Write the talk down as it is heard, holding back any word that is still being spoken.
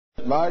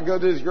My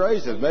goodness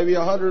gracious, maybe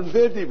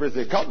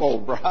 150%. Come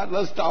on, Brian,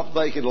 let's stop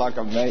thinking like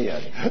a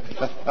man.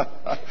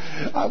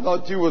 I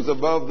thought you was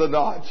above the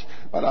notch.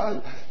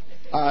 But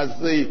I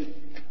see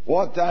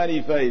what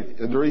tiny faith.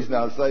 And the reason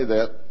I say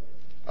that,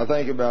 I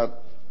think about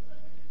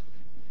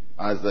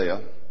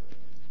Isaiah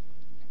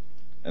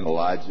and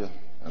Elijah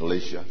and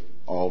Elisha,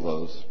 all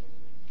those.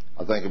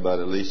 I think about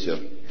Elisha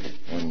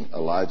when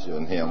Elijah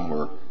and him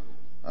were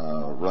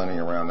running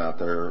around out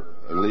there.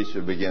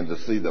 Elisha began to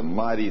see the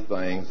mighty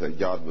things that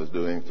God was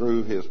doing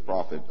through his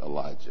prophet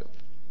Elijah.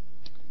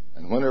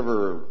 And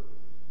whenever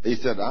he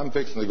said, I'm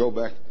fixing to go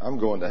back, I'm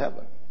going to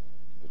heaven.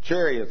 The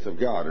chariots of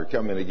God are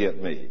coming to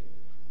get me.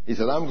 He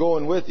said, I'm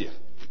going with you.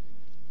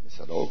 He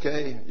said,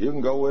 okay, you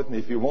can go with me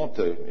if you want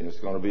to. It's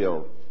going to be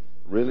a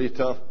really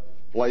tough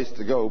place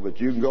to go, but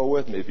you can go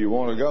with me if you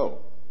want to go.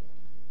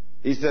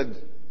 He said,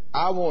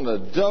 I want a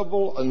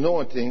double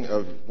anointing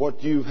of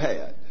what you've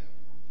had.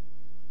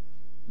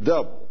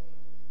 Double.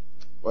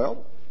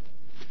 Well,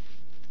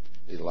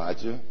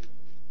 Elijah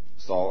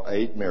saw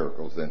 8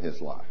 miracles in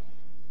his life.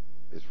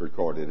 It's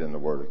recorded in the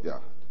Word of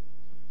God.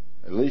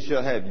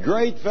 Elisha had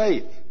great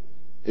faith.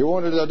 He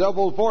wanted a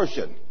double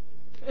portion.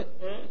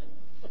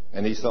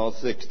 And he saw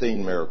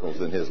 16 miracles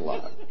in his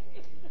life.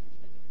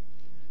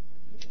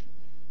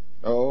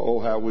 Oh,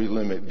 how we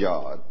limit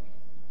God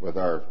with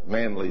our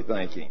manly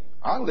thinking.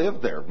 I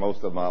lived there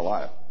most of my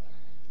life.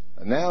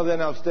 And now then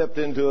I've stepped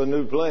into a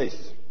new place.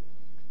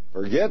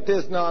 Forget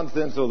this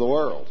nonsense of the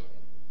world.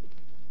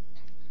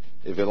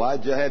 If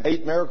Elijah had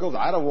 8 miracles,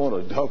 I don't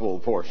want a double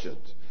portion.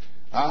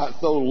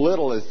 So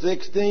little as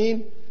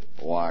 16?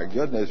 Why,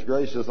 goodness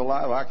gracious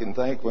alive, I can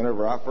think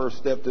whenever I first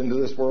stepped into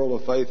this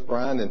world of faith,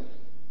 Brian, and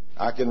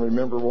I can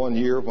remember one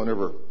year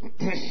whenever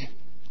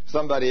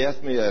somebody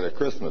asked me at a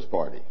Christmas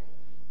party,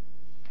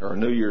 or a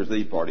New Year's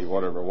Eve party,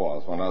 whatever it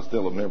was, when I was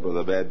still a member of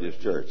the Baptist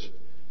church.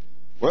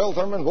 Well,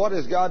 Thurman, what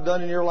has God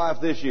done in your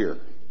life this year?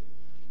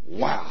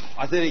 Wow.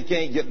 I said, it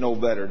can't get no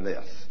better than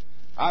this.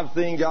 I've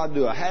seen God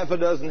do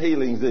 6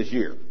 healings this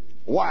year.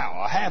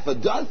 Wow, 6.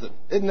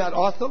 Isn't that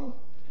awesome?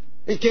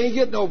 It can't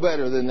get no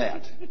better than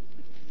that.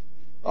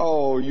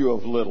 Oh, you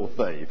have little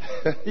faith.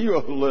 You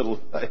have little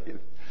faith.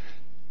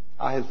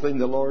 I have seen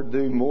the Lord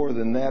do more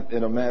than that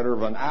in a matter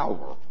of an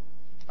hour.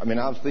 I mean,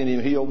 I've seen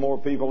Him heal more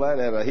people at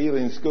a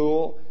healing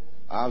school.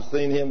 I've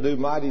seen Him do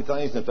mighty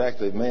things. In fact,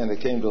 the man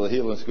that came to the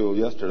healing school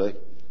yesterday,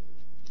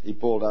 he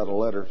pulled out a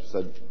letter,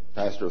 said,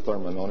 Pastor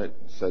Thurman on it,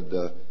 said,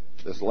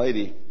 this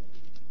lady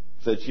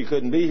said she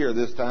couldn't be here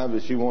this time,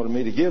 but she wanted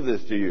me to give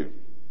this to you.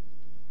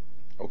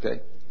 Okay.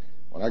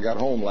 When I got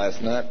home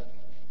last night,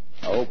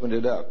 I opened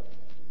it up.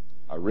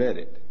 I read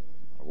it.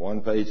 A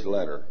 1-page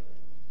letter.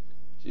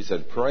 She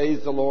said,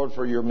 praise the Lord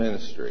for your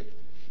ministry.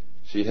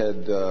 She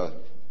had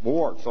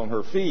warts on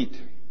her feet.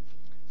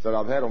 Said,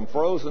 I've had them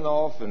frozen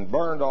off and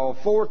burned off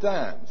 4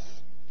 times.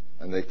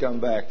 And they come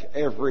back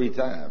every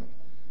time.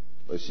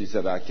 But she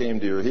said, I came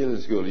to your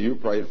healing school, you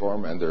prayed for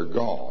them, and they're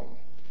gone.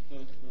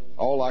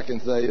 All I can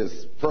say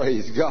is,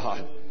 praise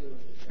God.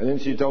 And then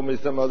she told me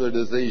some other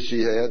disease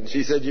she had.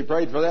 She said, you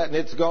prayed for that, and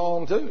it's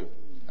gone too.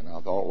 And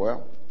I thought,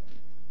 well,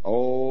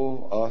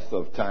 oh, us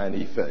of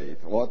tiny faith.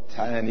 What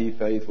tiny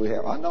faith we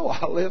have. I know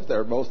I lived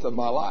there most of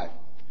my life.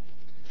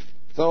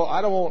 So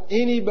I don't want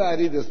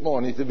anybody this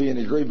morning to be in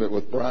agreement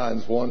with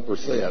Brian's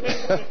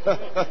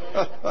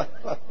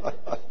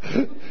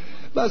 1%.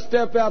 Let's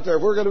step out there.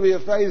 If we're going to be a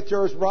faith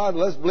church, Brian,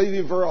 let's believe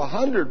Him for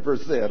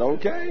 100%,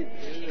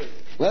 okay?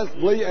 Let's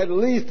believe at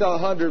least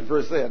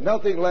 100%.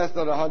 Nothing less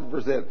than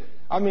 100%.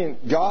 I mean,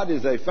 God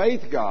is a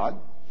faith God.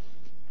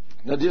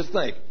 Now just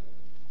think.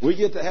 We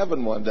get to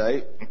heaven one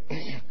day,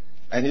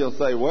 and He'll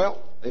say,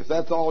 well, if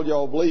that's all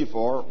y'all believe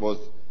for was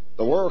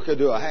the world could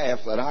do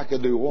 1/2 and I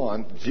could do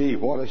 1, gee,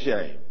 what a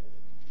shame.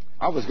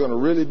 I was going to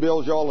really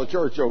build y'all a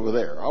church over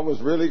there. I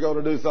was really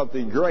going to do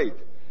something great.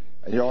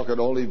 And y'all could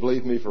only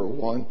believe me for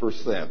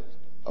 1%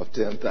 of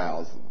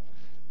 10,000.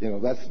 You know,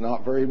 that's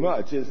not very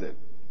much, is it?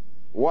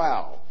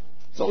 Wow.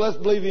 So let's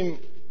believe Him.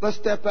 Let's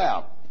step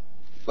out.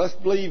 Let's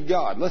believe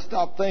God. Let's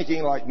stop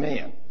thinking like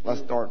man.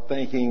 Let's start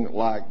thinking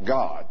like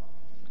God.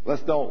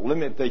 Let's don't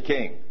limit the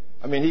King.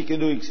 I mean, He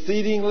can do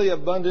exceedingly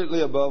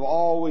abundantly above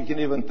all we can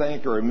even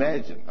think or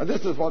imagine. And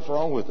this is what's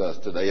wrong with us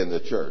today in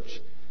the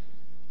church.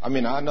 I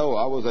mean, I know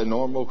I was a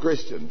normal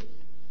Christian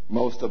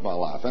most of my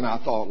life, and I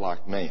thought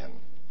like man.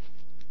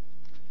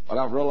 But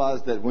I've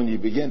realized that when you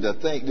begin to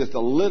think just a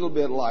little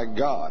bit like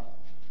God,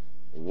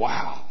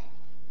 wow,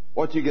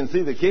 what you can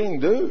see the King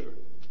do.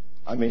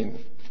 I mean,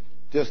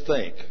 just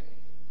think.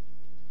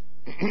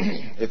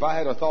 If I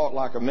had a thought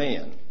like a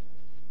man,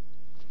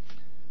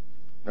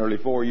 nearly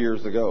 4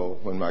 years ago,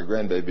 when my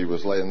grandbaby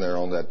was laying there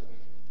on that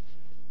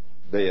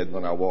bed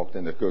when I walked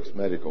into Cook's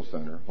Medical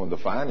Center, when the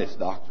finest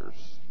doctors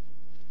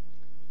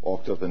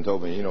walked up and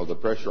told me, you know, the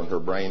pressure on her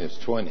brain is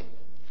 20.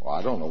 Well,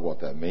 I don't know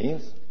what that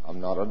means. I'm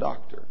not a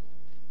doctor.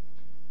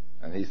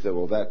 And he said,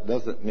 well, that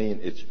doesn't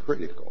mean it's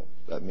critical.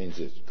 That means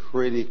it's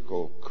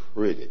critical.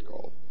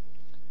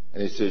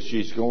 And he says,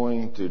 she's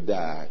going to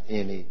die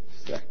any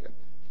second.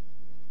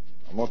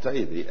 I'm going to tell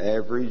you, the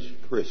average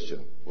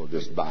Christian will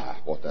just buy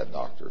what that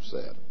doctor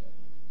said.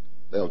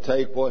 They'll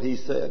take what he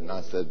said. And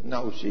I said,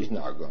 no, she's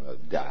not going to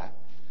die.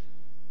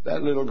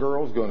 That little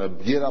girl's going to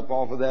get up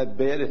off of that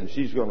bed and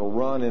she's going to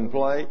run and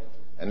play.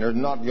 And there's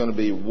not going to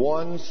be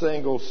one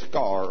single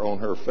scar on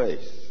her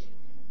face.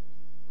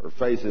 Her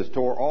face is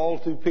tore all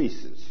to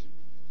pieces.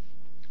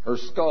 Her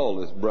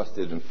skull is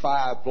busted in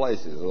 5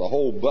 places. The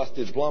hole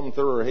busted plumb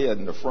through her head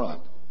in the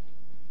front.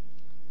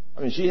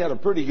 I mean, she had a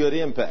pretty good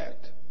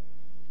impact.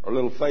 Her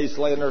little face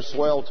laying there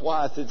swelled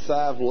twice its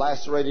size,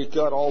 lacerated,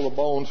 cut, all the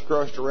bones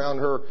crushed around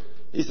her.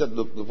 He said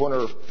when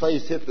her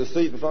face hit the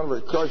seat in front of her,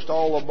 it crushed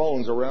all the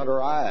bones around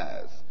her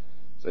eyes.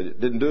 So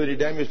it didn't do any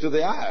damage to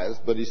the eyes,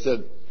 but he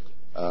said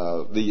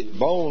the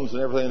bones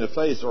and everything in the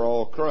face are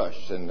all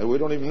crushed. And we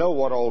don't even know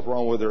what all's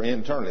wrong with her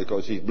internally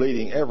because she's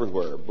bleeding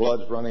everywhere.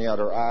 Blood's running out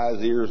her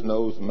eyes, ears,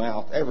 nose,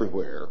 mouth,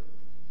 everywhere.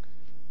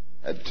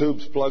 Had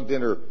tubes plugged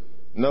in her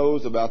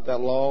nose about that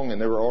long, and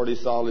they were already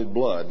solid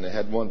blood. And they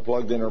had one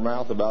plugged in her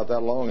mouth about that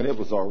long, and it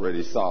was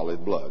already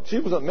solid blood. She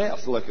was a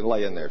mess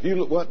laying there. If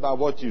you went by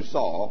what you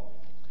saw,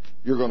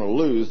 you're going to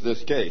lose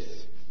this case.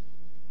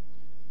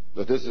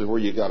 But this is where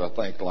you got to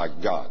think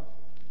like God.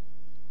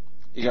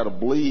 You got to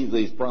believe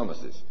these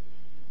promises.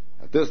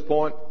 At this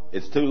point,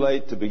 it's too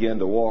late to begin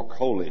to walk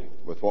holy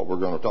with what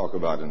we're going to talk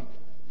about in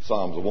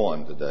Psalms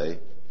 1 today.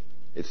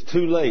 It's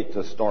too late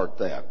to start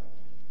that.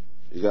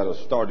 You got to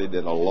start it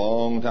a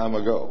long time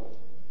ago.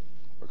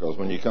 Because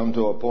when you come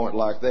to a point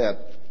like that,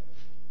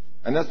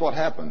 and that's what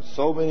happens.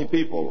 So many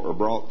people are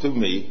brought to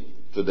me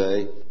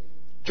today,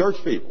 church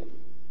people.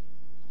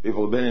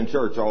 People have been in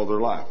church all their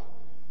life.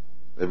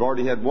 They've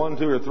already had 1,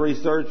 2, or 3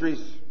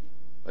 surgeries.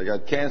 They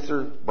got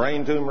cancer,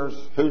 brain tumors,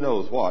 who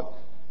knows what.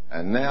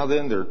 And now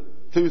then they're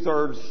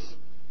 2/3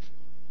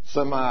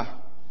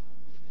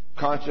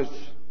 semi-conscious,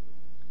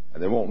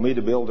 and they want me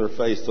to build their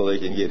faith so they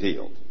can get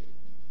healed.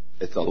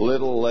 It's a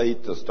little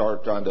late to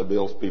start trying to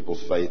build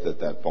people's faith at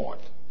that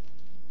point.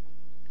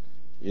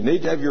 You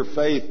need to have your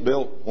faith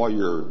built while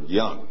you're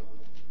young.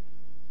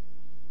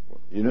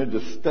 You need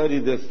to study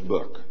this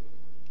book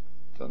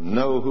to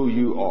know who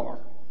you are.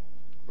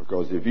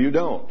 Because if you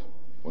don't,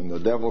 when the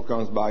devil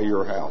comes by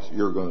your house,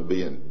 you're going to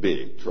be in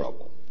big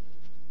trouble.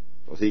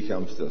 Because he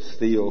comes to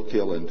steal,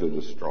 kill, and to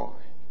destroy.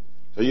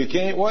 So you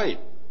can't wait.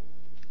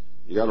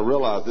 You got to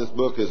realize this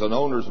book is an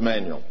owner's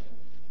manual.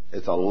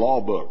 It's a law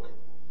book.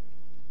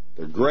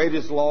 The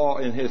greatest law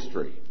in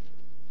history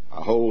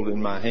I hold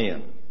in my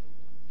hand.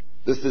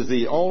 This is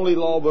the only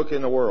law book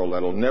in the world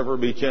that'll never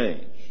be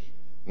changed.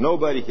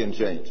 Nobody can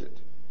change it.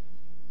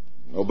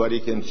 Nobody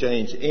can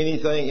change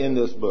anything in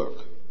this book.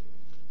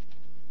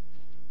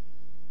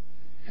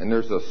 And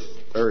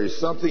there is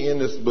something in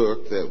this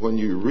book that when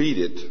you read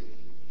it, in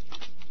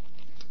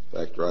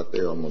fact, right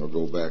there, I'm going to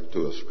go back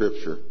to a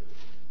scripture.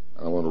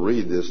 I want to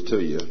read this to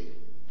you.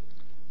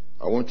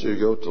 I want you to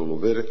go to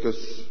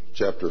Leviticus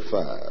chapter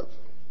 5.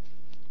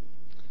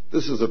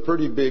 This is a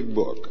pretty big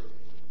book.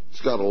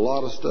 It's got a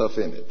lot of stuff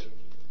in it.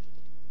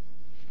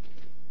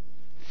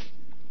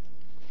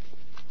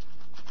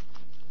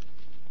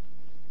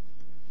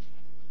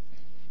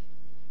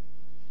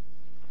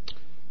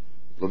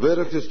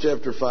 Leviticus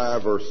chapter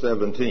 5, verse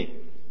 17.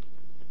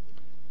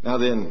 Now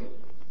then,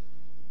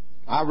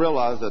 I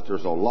realize that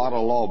there's a lot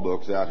of law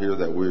books out here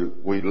that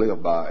we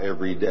live by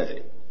every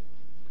day.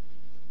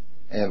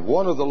 And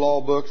one of the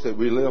law books that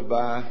we live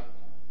by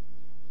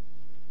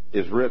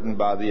is written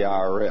by the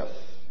IRS.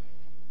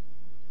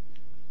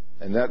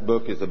 And that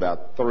book is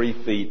about 3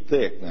 feet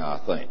thick now, I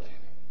think.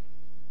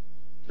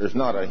 There's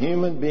not a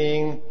human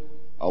being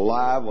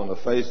alive on the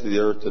face of the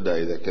earth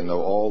today that can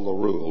know all the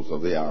rules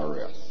of the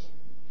IRS.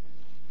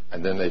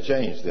 And then they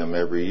change them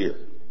every year.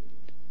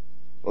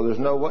 Well, there's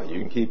no way you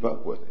can keep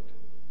up with it.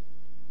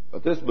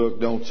 But this book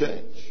don't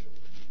change.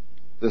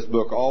 This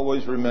book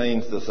always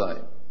remains the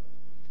same.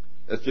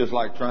 It's just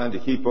like trying to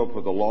keep up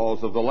with the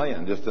laws of the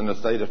land just in the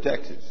state of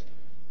Texas.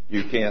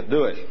 You can't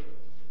do it.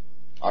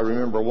 I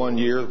remember one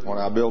year when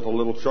I built a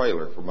little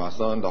trailer for my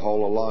son to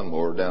haul a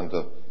lawnmower down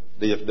to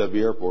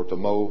DFW Airport to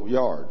mow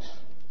yards,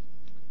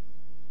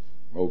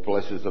 mow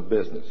places of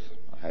business.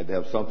 I had to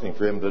have something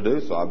for him to do,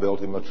 so I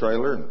built him a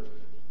trailer,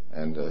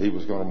 and he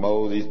was going to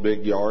mow these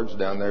big yards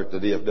down there at the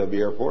DFW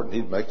Airport, and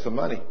he'd make some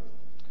money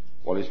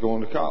while he's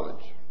going to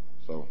college.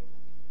 So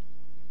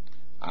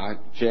I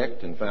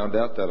checked and found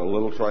out that a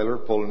little trailer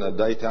pulled in the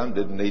daytime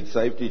didn't need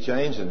safety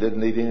chains and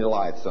didn't need any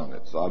lights on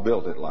it. So I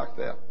built it like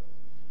that.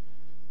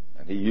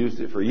 And he used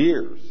it for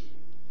years.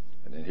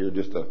 And then here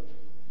just a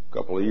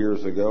couple of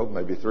years ago,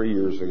 maybe 3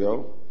 years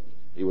ago,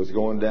 he was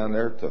going down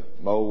there to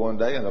mow one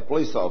day and a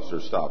police officer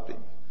stopped him.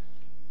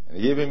 And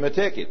he gave him a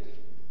ticket.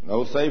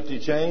 No safety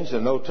chains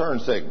and no turn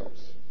signals.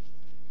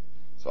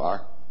 So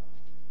I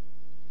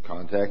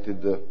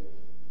contacted the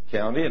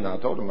county and I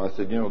told him, I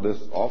said,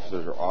 this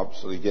officer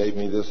obviously gave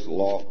me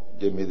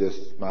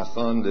my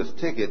son this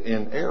ticket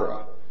in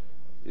error.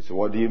 He said,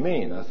 what do you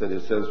mean? I said,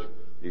 it says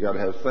you got to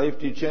have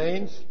safety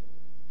chains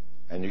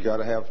and you got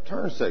to have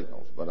turn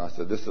signals. But I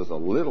said, this is a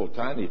little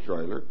tiny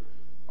trailer,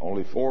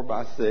 only 4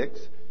 by 6,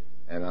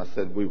 And I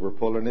said, we were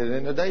pulling it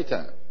in the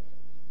daytime.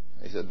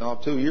 He said, no,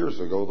 2 years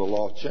ago the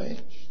law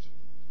changed.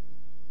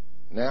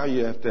 Now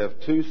you have to have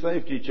 2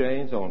 safety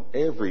chains on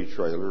every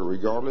trailer,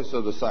 regardless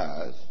of the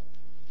size,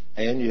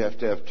 and you have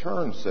to have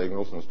turn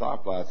signals and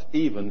stoplights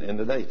even in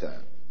the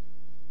daytime.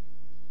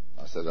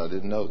 I said, I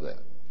didn't know that.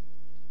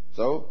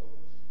 So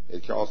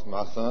it cost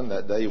my son,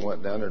 that day he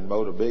went down there and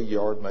mowed a big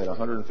yard, made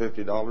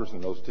 $150,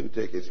 and those 2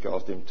 tickets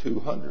cost him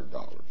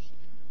 $200.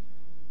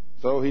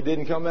 So he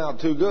didn't come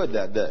out too good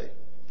that day.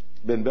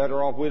 Been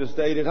better off we'd have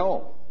stayed at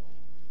home.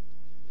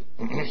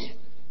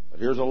 But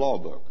here's a law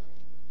book.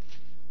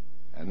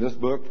 And this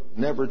book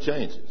never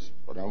changes.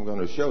 But I'm going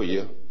to show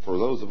you, for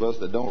those of us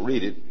that don't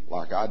read it,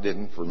 like I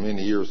didn't for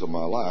many years of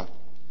my life,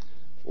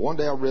 one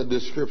day I read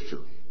this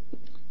scripture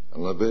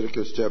in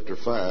Leviticus chapter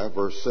 5,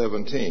 verse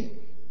 17.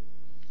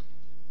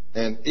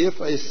 And if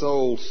a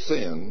soul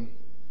sin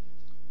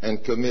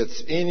and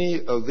commits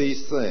any of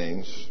these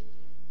things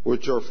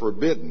which are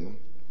forbidden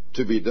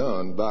to be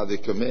done by the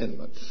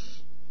commandments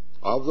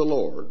of the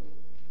Lord,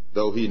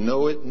 though he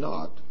know it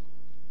not,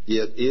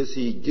 yet is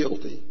he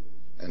guilty,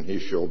 and he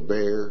shall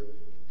bear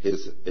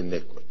his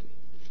iniquity.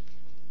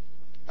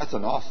 That's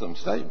an awesome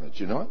statement,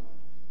 you know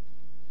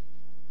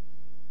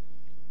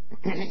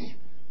it?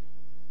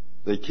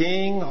 The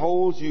king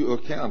holds you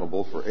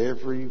accountable for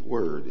every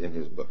word in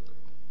his book,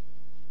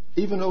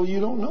 even though you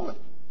don't know it.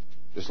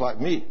 Just like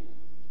me.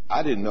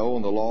 I didn't know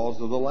the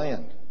laws of the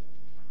land.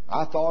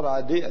 I thought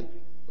I did,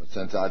 but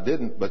since I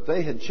didn't, but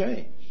they had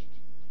changed.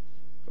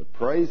 But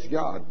praise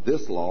God,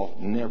 this law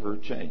never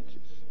changes.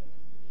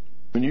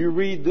 When you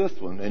read this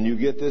one and you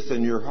get this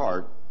in your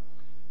heart,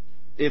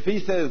 if he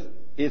says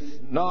it's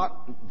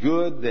not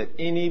good that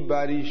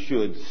anybody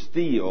should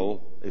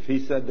steal, if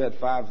he said that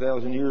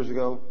 5,000 years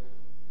ago,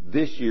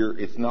 this year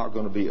it's not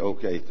going to be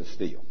okay to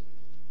steal.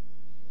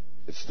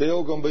 It's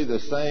still going to be the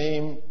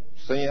same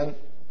sin,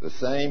 the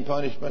same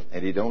punishment,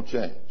 and he don't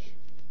change.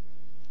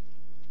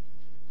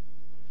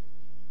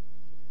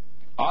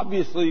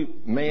 Obviously,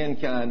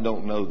 mankind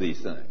don't know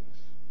these things.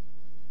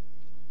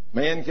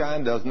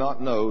 Mankind does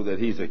not know that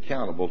he's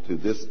accountable to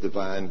this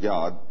divine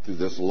God, to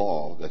this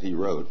law that he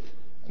wrote.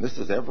 And this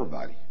is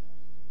everybody.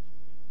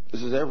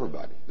 This is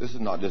everybody. This is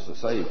not just the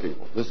saved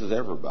people. This is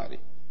everybody.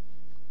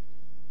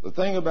 The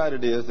thing about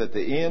it is, at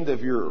the end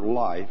of your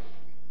life,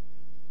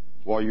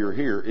 while you're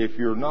here, if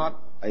you're not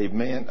a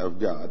man of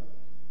God,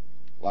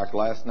 like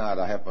last night,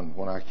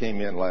 when I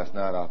came in last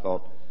night, I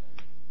thought,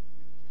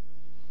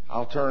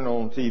 I'll turn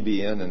on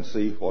TBN and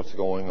see what's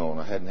going on.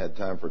 I hadn't had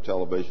time for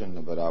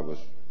television, but I was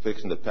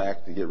fixing to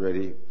pack to get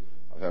ready.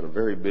 I've had a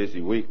very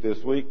busy week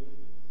this week,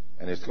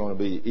 and it's going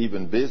to be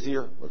even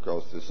busier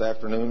because this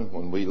afternoon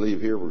when we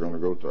leave here, we're going to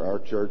go to our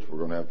church. We're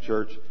going to have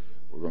church.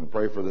 We're going to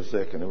pray for the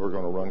sick, and then we're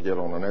going to get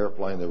on an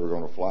airplane. Then we're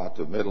going to fly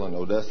to Midland,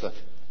 Odessa,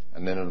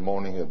 and then in the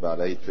morning at about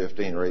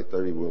 8:15 or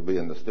 8:30, we'll be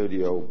in the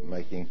studio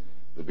making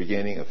the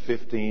beginning of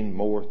 15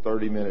 more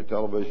 30-minute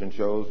television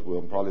shows.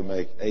 We'll probably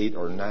make 8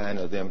 or 9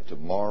 of them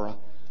tomorrow,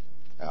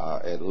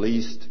 at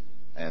least.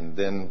 And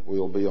then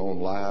we'll be on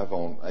live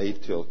on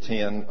 8 till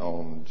 10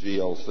 on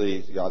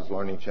GLC, God's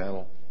Learning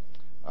Channel.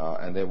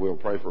 And then we'll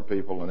pray for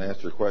people and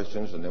answer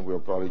questions. And then we'll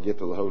probably get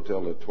to the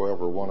hotel at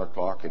 12 or 1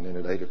 o'clock. And then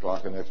at 8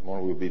 o'clock the next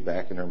morning, we'll be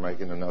back in there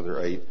making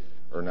another 8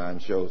 or 9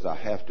 shows. I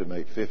have to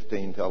make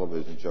 15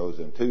 television shows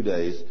in 2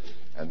 days.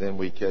 And then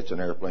we catch an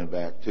airplane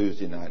back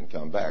Tuesday night and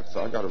come back. So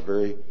I got a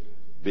very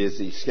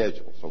busy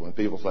schedule. So when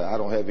people say, I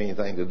don't have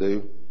anything to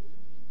do,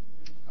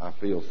 I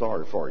feel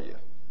sorry for you.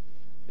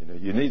 You know,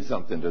 you need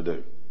something to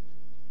do.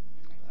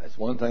 That's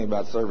one thing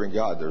about serving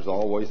God. There's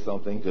always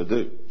something to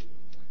do.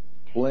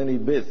 Plenty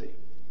busy.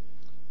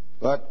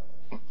 But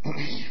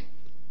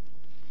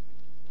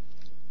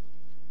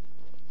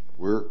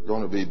we're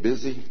going to be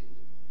busy.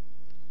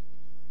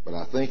 But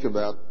I think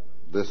about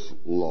this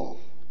law.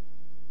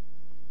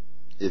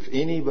 If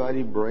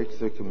anybody breaks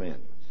the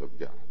commandments of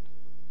God,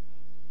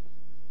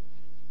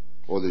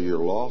 whether you're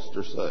lost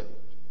or saved,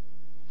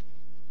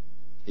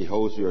 he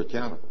holds you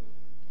accountable.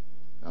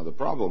 Now, the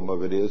problem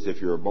of it is, if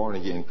you're a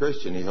born-again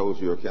Christian, he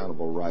holds you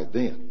accountable right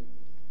then.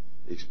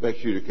 He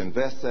expects you to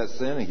confess that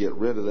sin and get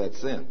rid of that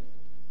sin.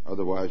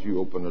 Otherwise, you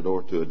open the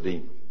door to a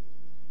demon.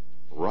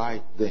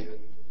 Right then.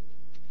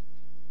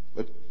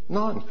 But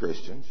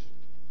non-Christians,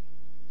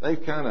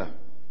 they've kind of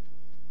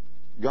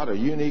got a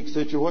unique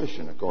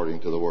situation, according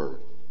to the Word.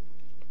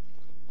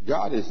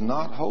 God is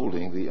not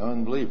holding the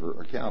unbeliever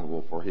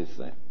accountable for his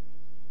sin.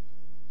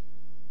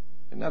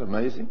 Isn't that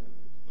amazing?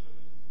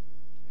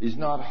 He's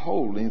not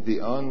holding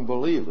the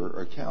unbeliever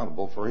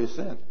accountable for his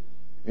sin.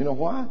 You know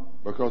why?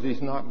 Because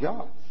he's not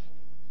God's.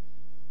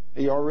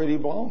 He already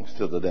belongs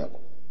to the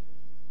devil.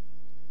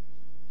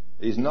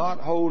 He's not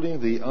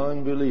holding the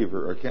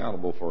unbeliever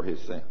accountable for his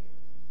sin.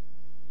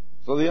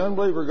 So the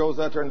unbeliever goes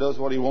out there and does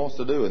what he wants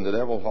to do, and the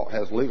devil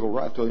has legal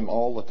right to him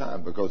all the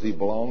time because he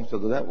belongs to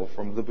the devil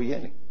from the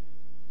beginning.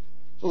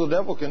 So the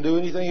devil can do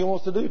anything he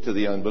wants to do to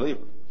the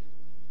unbeliever.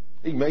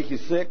 He can make you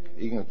sick,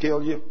 he can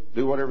kill you,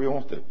 do whatever he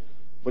wants to.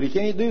 But he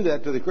can't do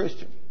that to the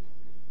Christian.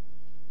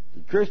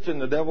 Christian,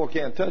 the devil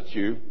can't touch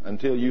you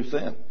until you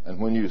sin. And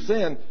when you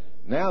sin,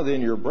 now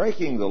then you're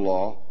breaking the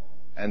law,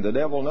 and the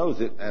devil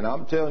knows it. And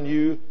I'm telling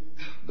you,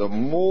 the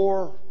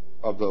more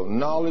of the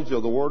knowledge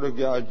of the Word of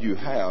God you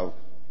have,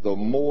 the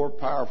more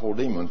powerful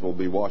demons will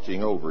be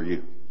watching over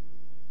you.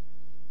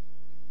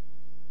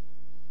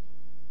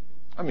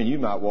 I mean, you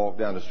might walk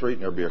down the street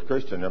and there'll be a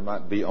Christian. There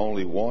might be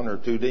only one or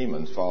two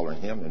demons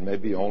following him, and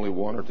maybe only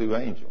one or two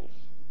angels.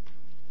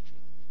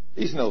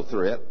 He's no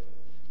threat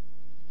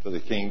to the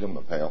kingdom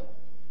of hell.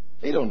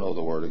 He don't know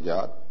the Word of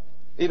God.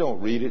 He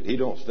don't read it. He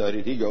don't study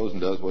it. He goes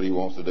and does what he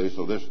wants to do.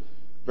 So there's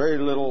very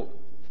little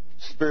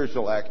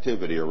spiritual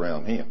activity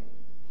around him.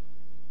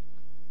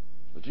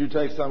 But you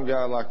take some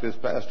guy like this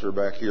pastor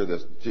back here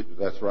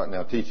that's right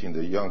now teaching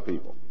the young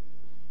people.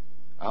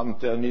 I'm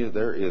telling you,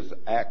 there is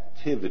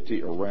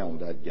activity around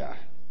that guy.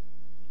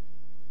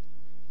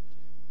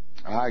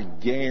 I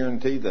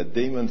guarantee the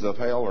demons of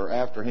hell are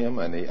after him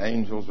and the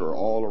angels are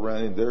all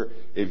around him.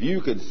 If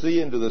you could see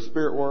into the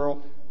spirit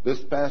world, this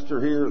pastor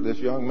here, this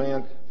young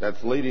man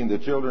that's leading the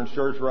children's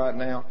church right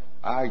now,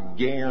 I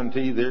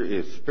guarantee there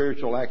is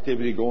spiritual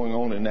activity going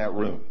on in that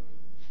room.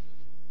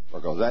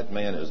 Because that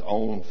man is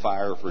on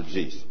fire for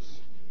Jesus.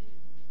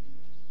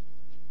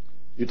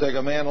 You take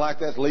a man like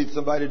that to lead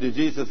somebody to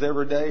Jesus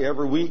every day,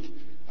 every week,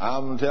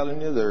 I'm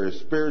telling you, there is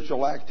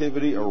spiritual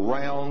activity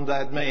around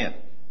that man.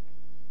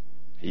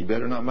 He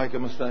better not make a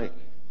mistake.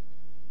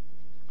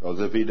 Because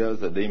if he does,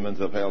 the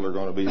demons of hell are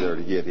going to be there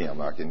to get him,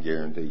 I can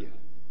guarantee you.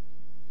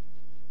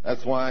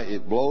 That's why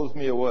it blows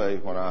me away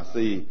when I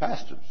see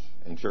pastors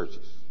in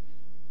churches.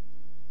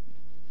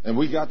 And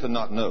we got to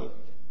not know.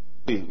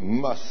 We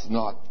must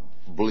not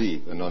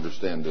believe and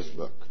understand this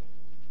book.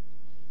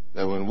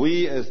 That when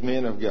we as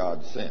men of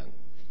God sin,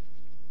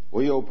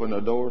 we open the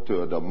door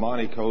to a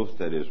demonic host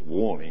that is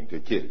wanting to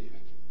kill you.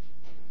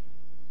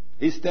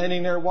 He's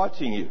standing there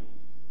watching you.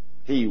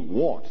 He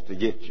wants to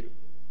get you.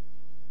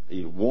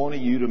 He's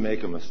wanting you to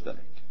make a mistake.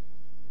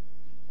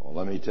 Well,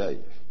 let me tell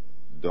you,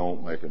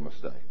 don't make a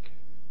mistake.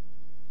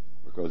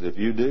 Because if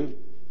you do,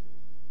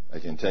 they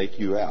can take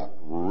you out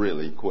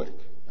really quick.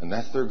 And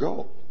that's their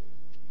goal.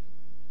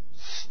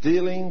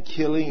 Stealing,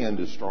 killing, and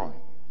destroying.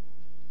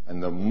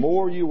 And the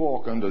more you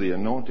walk under the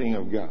anointing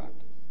of God,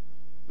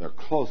 the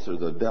closer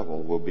the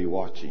devil will be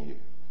watching you.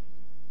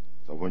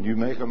 So when you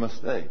make a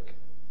mistake,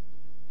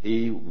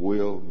 he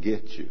will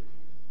get you.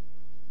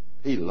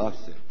 He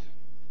loves it.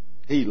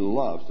 He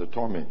loves to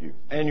torment you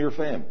and your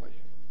family.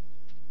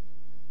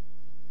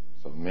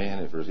 So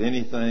man, if there's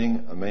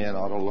anything a man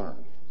ought to learn,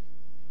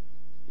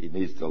 he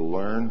needs to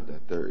learn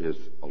that there is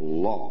a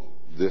law,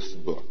 this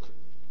book.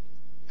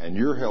 And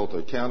you're held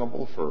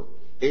accountable for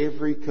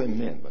every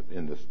commandment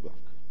in this book.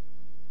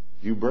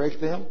 You break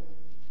them?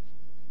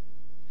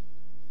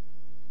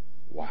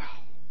 Wow.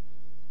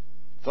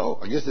 So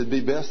I guess it'd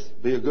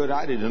be a good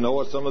idea to know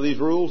what some of these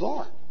rules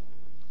are.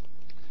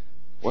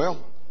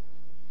 Well,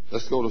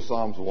 let's go to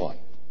Psalms 1.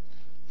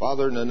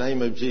 Father, in the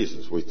name of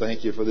Jesus, we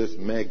thank you for this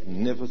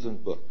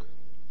magnificent book.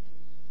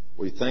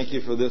 We thank you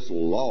for this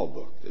law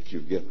book that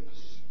you've given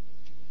us.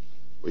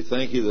 We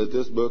thank you that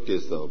this book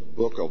is the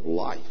book of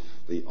life,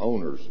 the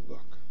owner's book.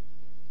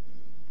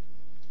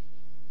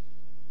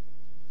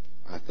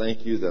 I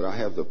thank you that I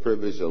have the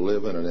privilege to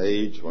live in an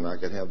age when I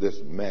can have this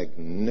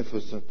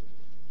magnificent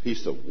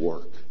piece of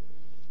work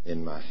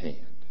in my hand.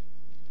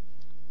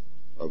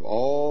 Of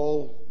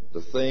all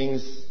the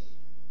things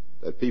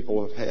that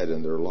people have had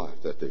in their life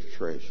that they've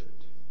treasured,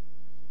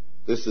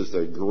 this is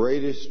the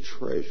greatest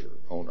treasure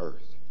on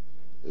earth,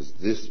 is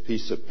this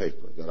piece of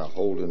paper that I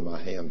hold in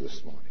my hand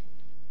this morning.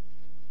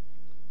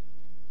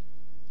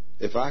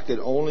 If I could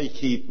only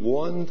keep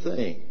one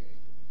thing,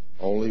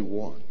 only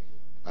one,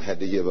 I had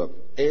to give up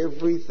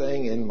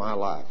everything in my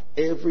life,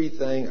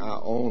 everything I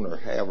own or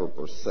have or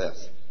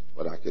possess,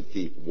 but I could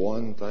keep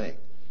one thing.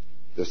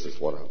 This is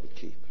what I would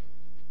keep.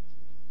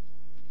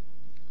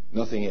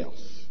 Nothing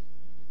else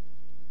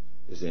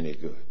is any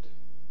good.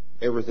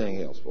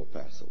 Everything else will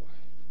pass away.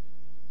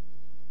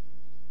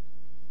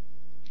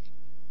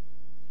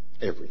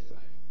 Everything.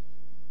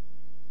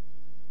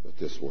 But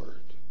this word.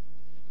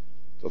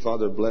 So,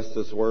 Father, bless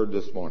this word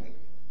this morning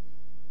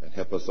and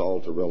help us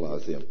all to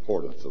realize the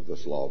importance of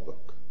this law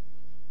book.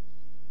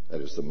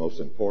 That is the most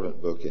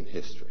important book in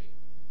history.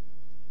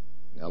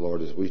 Now,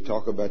 Lord, as we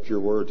talk about your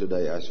word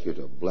today, I ask you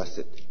to bless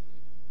it.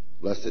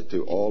 Bless it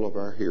to all of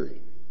our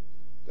hearing,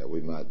 that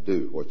we might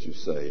do what you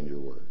say in your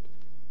word.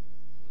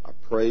 I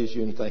praise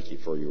you and thank you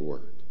for your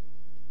word.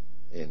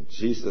 In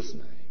Jesus'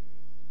 name.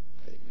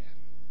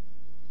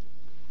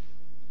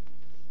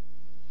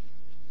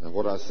 Now,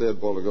 what I said a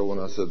while ago when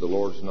I said the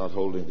Lord's not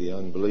holding the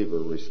unbeliever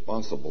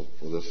responsible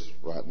for this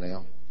right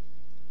now,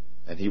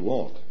 and he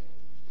won't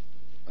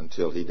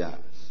until he dies.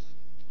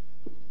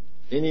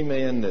 Any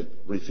man that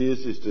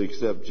refuses to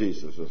accept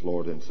Jesus as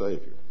Lord and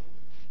Savior,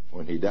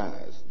 when he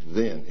dies,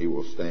 then he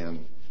will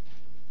stand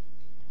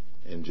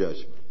in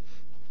judgment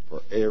for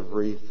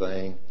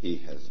everything he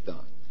has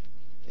done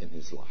in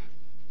his life.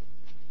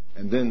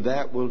 And then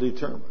that will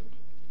determine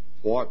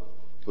what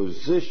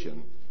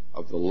position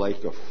of the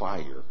lake of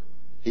fire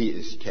he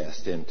is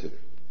cast into.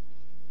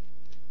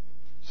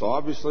 So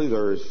obviously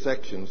there is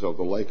sections of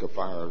the lake of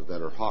fire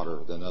that are hotter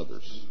than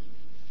others.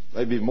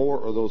 Maybe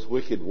more of those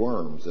wicked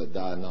worms that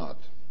die not.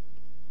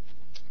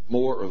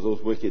 More of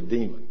those wicked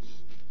demons.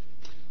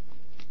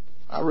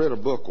 I read a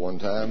book one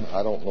time.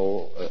 I don't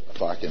know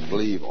if I can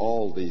believe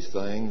all these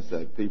things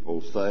that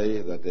people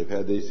say that they've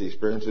had these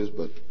experiences,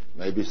 but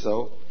maybe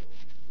so,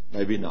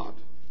 maybe not.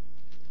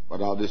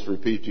 But I'll just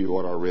repeat to you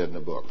what I read in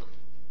the book.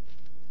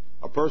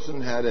 A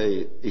person had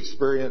an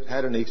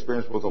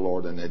experience with the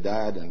Lord, and they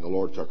died, and the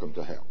Lord took them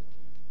to hell.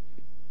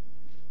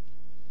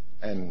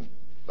 And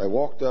they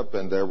walked up,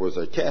 and there was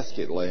a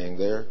casket laying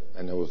there,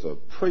 and there was a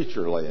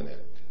preacher laying in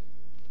it.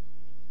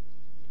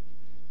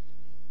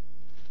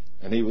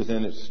 And he was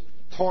in its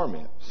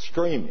torment,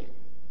 screaming.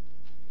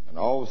 And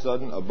all of a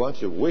sudden, a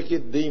bunch of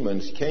wicked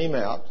demons came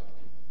out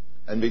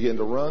and began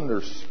to run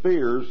their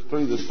spears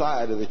through the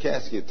side of the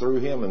casket, through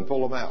him, and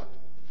pull him out.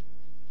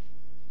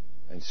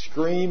 And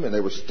scream, and they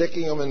were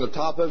sticking them in the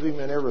top of him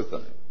and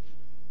everything.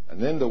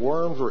 And then the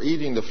worms were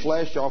eating the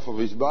flesh off of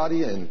his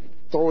body and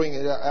throwing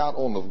it out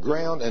on the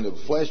ground, and the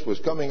flesh was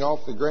coming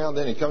off the ground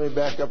then and coming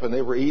back up, and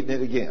they were eating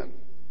it again.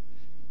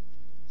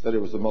 Said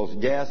it was the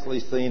most ghastly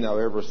scene I've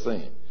ever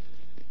seen.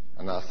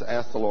 And I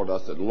asked the Lord, I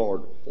said,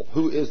 Lord,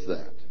 who is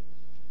that?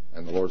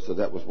 And the Lord said,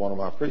 that was one of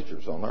my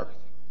preachers on earth.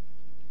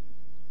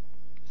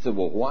 I said,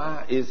 well,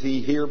 why is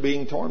he here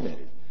being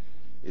tormented?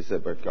 He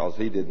said, because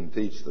he didn't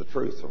teach the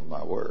truth from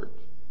my word.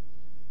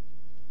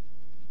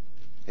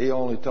 He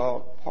only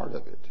taught part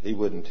of it. He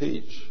wouldn't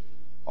teach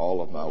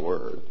all of my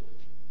word.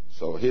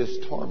 So his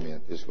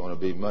torment is going to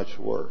be much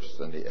worse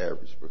than the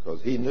average,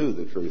 because he knew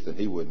the truth and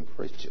he wouldn't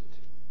preach it.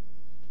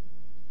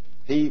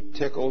 He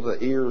tickled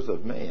the ears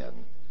of man.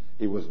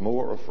 He was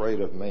more afraid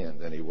of man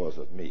than he was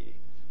of me.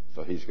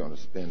 So he's going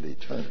to spend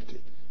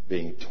eternity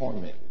being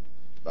tormented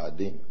by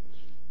demons.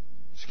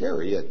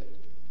 Scary, isn't it?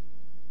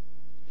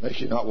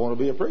 Makes you not want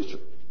to be a preacher.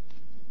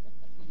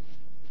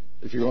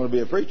 If you're going to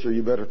be a preacher,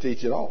 you better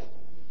teach it all.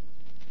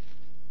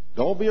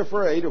 Don't be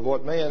afraid of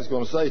what man's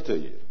going to say to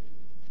you.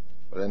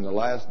 But in the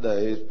last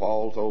days,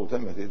 Paul told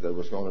Timothy there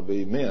was going to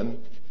be men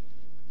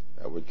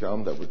that would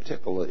come that would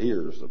tickle the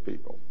ears of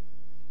people.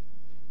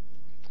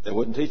 They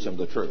wouldn't teach them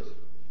the truth.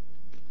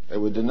 They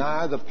would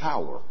deny the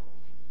power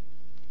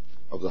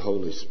of the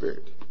Holy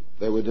Spirit.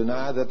 They would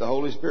deny that the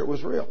Holy Spirit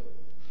was real.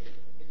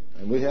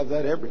 And we have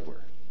that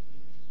everywhere.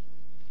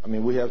 I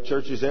mean, we have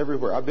churches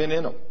everywhere. I've been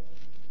in them.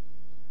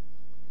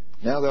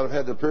 Now that I've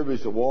had the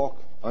privilege to walk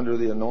under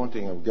the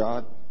anointing of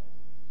God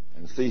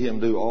and see Him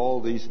do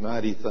all these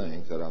mighty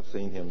things that I've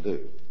seen Him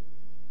do,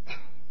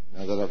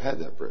 now that I've had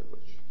that privilege,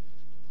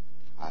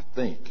 I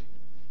think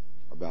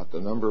about the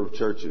number of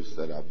churches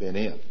that I've been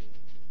in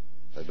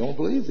that don't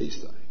believe these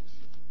things.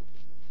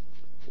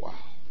 Wow.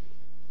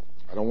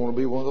 I don't want to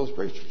be one of those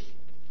preachers.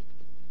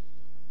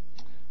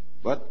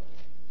 But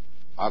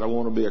I don't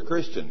want to be a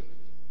Christian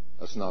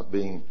that's not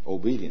being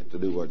obedient to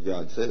do what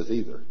God says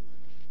either.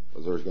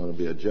 Because there's going to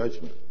be a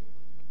judgment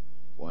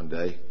one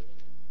day.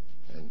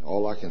 And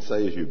all I can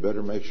say is you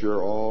better make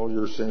sure all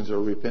your sins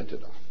are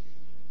repented of.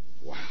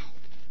 Wow.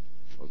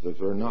 Because if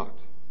they're not,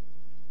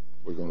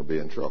 we're going to be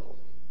in trouble.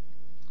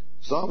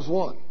 Psalms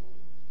 1.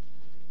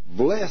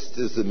 Blessed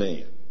is the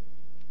man.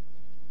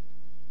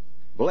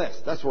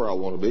 Blessed. That's where I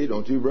want to be,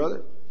 don't you,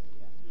 brother?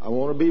 I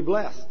want to be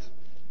blessed.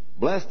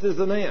 Blessed is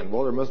the man.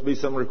 Well, there must be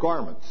some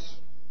requirements.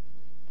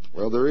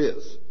 Well, there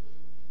is.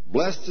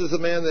 Blessed is the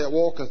man that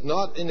walketh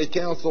not in the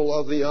counsel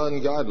of the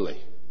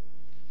ungodly.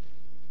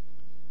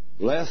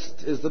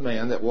 Blessed is the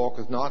man that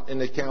walketh not in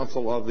the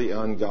counsel of the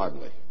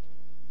ungodly.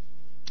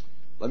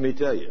 Let me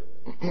tell you,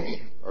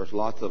 there's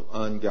lots of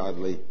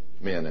ungodly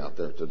men out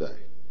there today.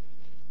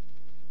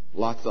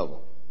 Lots of them.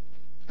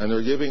 And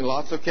they're giving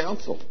lots of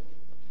counsel.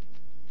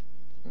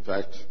 In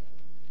fact,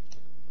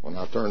 when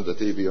I turned the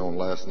TV on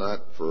last night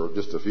for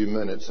just a few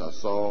minutes, I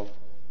saw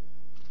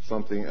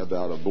something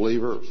about a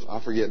believer.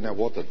 I forget now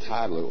what the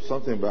title is. It was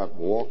something about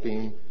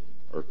walking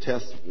or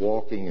test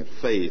walking in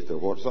faith or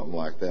what, something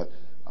like that.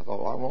 I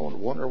thought, I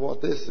wonder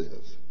what this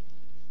is.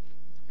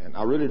 And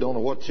I really don't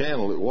know what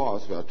channel it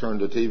was, but I turned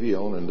the TV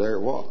on and there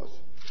it was.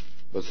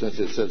 But since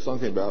it said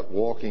something about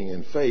walking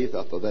in faith,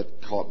 I thought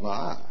that caught my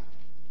eye.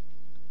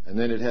 And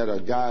then it had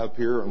a guy up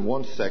here in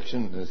one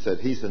section and it said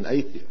he's an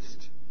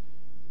atheist.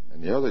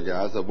 And the other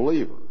guy's a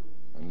believer.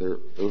 And there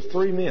was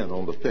three men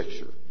on the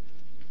picture.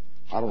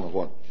 I don't know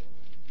what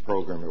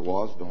program it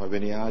was. Don't have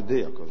any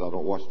idea because I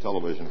don't watch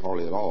television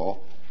hardly at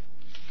all.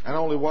 And I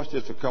only watched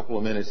just a couple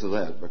of minutes of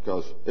that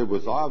because it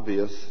was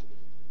obvious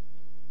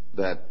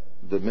that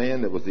the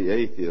man that was the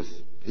atheist,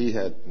 he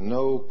had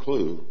no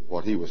clue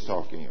what he was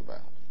talking about.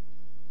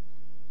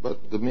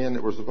 But the men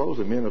that were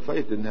supposedly men of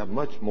faith didn't have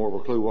much more of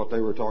a clue what they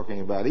were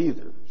talking about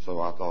either. So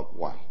I thought,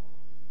 wow.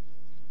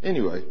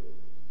 Anyway,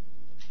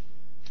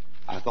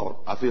 I thought,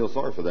 I feel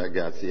sorry for that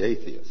guy, it's the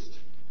atheist.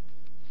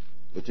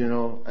 But you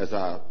know, as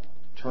I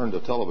turned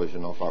the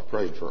television off, I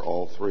prayed for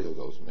all three of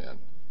those men.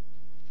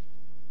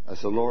 I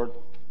said, Lord,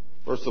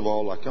 first of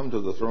all, I come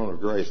to the throne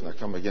of grace and I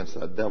come against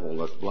that devil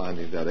that's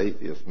blinding that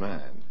atheist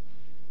mind.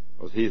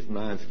 Because his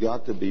mind's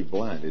got to be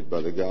blinded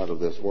by the god of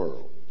this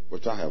world,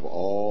 which I have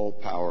all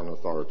power and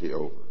authority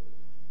over.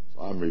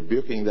 So I'm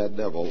rebuking that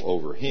devil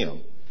over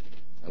him.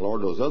 And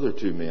Lord, those other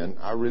two men,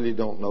 I really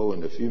don't know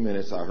in the few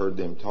minutes I heard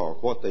them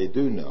talk what they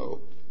do know.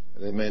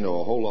 They may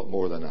know a whole lot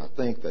more than I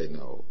think they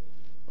know.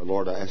 But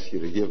Lord, I ask you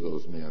to give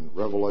those men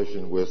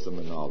revelation, wisdom,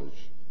 and knowledge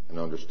and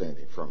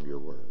understanding from your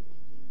word.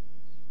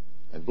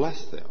 And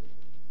bless them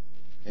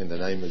in the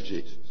name of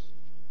Jesus.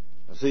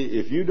 Now see,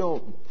 if you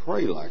don't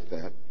pray like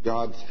that,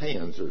 God's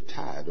hands are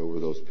tied over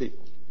those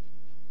people.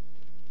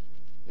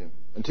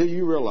 Until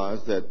you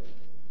realize that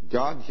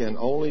God can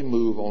only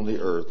move on the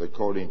earth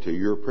according to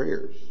your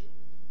prayers,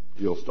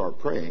 you'll start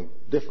praying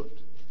different.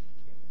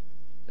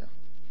 Yeah.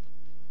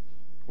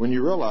 When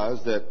you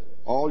realize that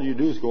all you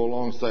do is go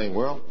along saying,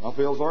 well, I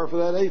feel sorry for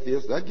that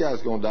atheist. That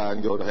guy's going to die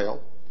and go to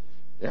hell.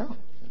 Yeah.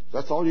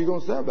 That's all you're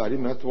going to say about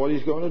him. That's what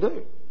he's going to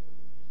do.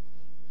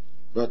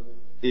 But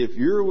if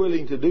you're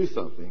willing to do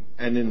something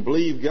and then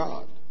believe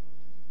God,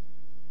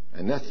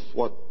 and that's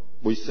what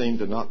we seem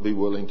to not be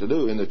willing to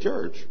do in the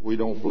church, we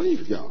don't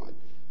believe God.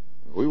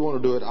 We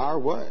want to do it our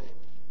way.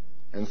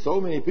 And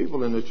so many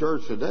people in the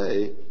church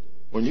today,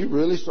 when you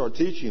really start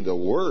teaching the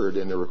Word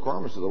and the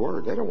requirements of the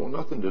Word, they don't want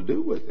nothing to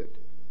do with it.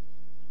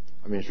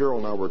 I mean, Cheryl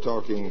and I were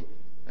talking,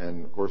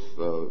 and of course,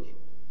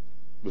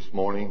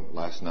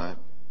 last night,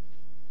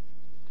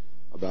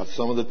 about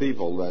some of the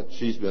people that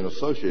she's been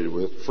associated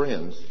with,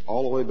 friends,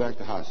 all the way back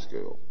to high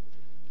school.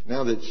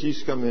 Now that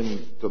she's come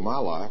into my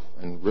life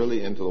and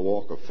really into the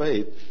walk of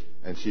faith,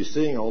 and she's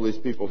seeing all these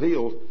people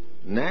healed,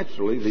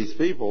 naturally, these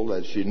people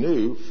that she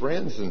knew,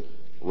 friends and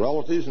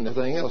relatives and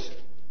everything else,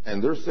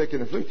 and they're sick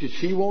and afflicted,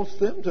 she wants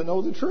them to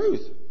know the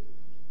truth.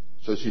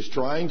 So she's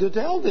trying to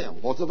tell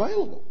them what's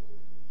available.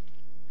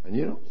 And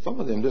you know, some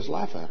of them just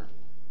laugh at her.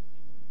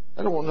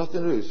 They don't want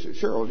nothing to do.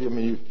 Cheryl,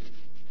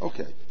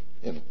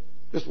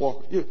 just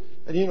walk.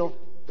 And you know,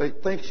 they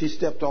think she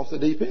stepped off the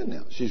deep end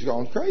now. She's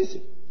gone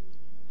crazy.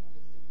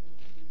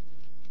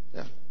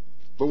 Yeah.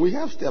 But we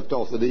have stepped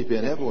off the deep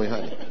end, haven't we,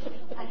 honey?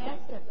 I have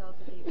stepped off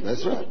the deep end.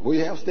 That's right. We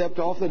have stepped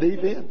off the deep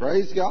end.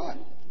 Praise God.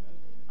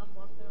 I'm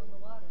walking on the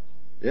water.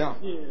 Yeah.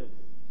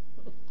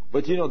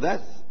 But you know,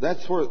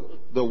 that's where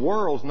the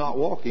world's not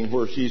walking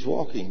where she's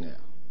walking now.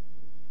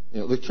 You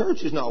know, the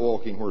church is not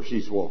walking where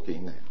she's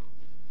walking now.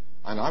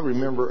 And I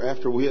remember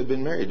after we had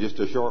been married just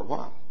a short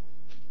while,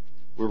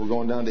 we were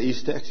going down to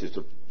East Texas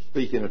to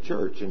speak in a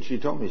church, and she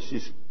told me,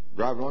 she's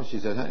driving along, she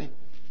said, honey,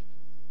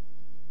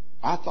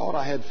 I thought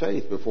I had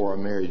faith before I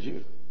married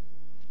you.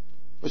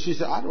 But she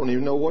said, I don't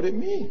even know what it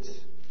means.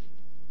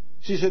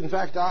 She said, in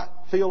fact, I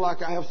feel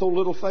like I have so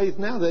little faith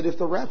now that if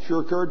the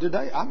rapture occurred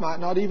today, I might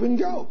not even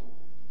go.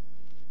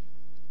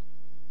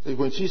 See,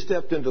 when she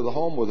stepped into the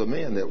home with a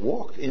man that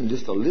walked in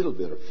just a little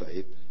bit of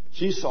faith,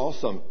 she saw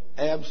some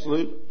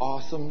absolute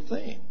awesome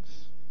things.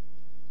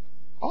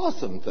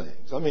 Awesome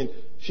things. I mean,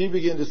 she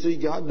began to see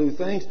God do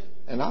things,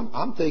 and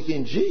I'm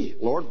thinking, gee,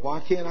 Lord,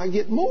 why can't I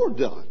get more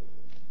done?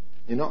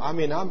 You know, I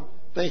mean, I'm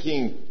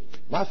thinking,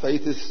 my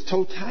faith is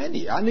so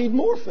tiny. I need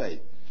more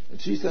faith.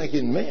 And she's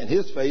thinking, man,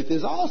 his faith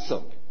is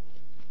awesome.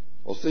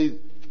 Well, see,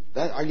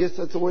 I guess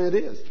that's the way it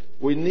is.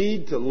 We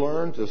need to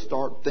learn to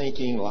start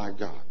thinking like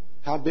God.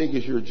 How big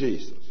is your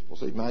Jesus? Well,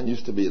 see, mine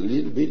used to be a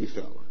little bitty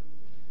fella.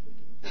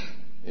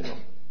 You know,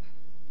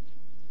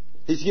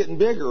 he's getting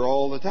bigger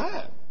all the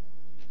time.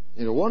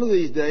 You know, one of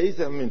these days,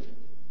 I mean,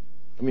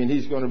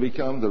 he's going to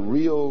become the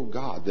real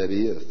God that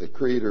he is, the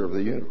creator of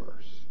the universe.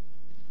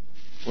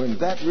 When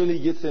that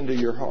really gets into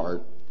your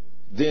heart,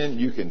 then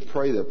you can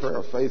pray the prayer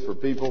of faith for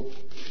people,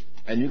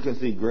 and you can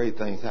see great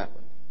things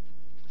happen.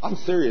 I'm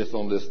serious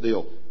on this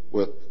deal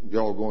with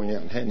y'all going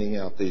out and handing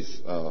out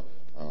these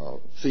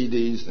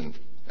CDs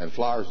and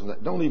flyers and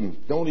that. Don't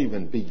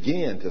even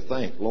begin to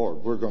think, Lord,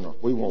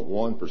 we want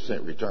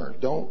 1% return.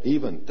 Don't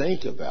even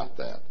think about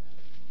that.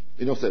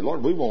 You know, say,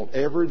 Lord, we want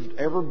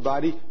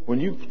everybody. When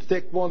you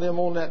stick one of them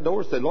on that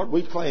door, say, Lord,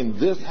 we claim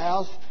this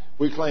house.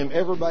 We claim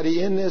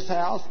everybody in this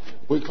house.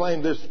 We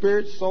claim their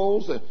spirits,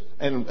 souls,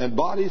 and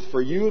bodies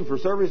for you and for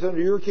service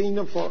under your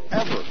kingdom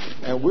forever.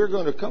 And we're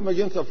going to come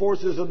against the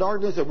forces of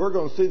darkness, and we're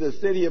going to see the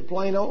city of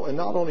Plano, and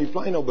not only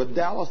Plano, but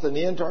Dallas and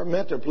the entire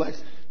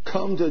metroplex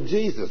come to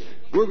Jesus.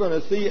 We're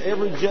going to see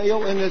every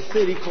jail in this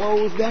city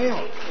closed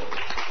down.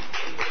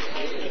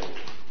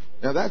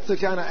 Now, that's the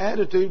kind of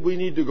attitude we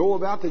need to go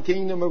about the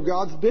kingdom of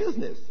God's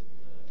business.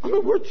 I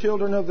mean, we're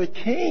children of the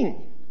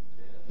King.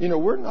 You know,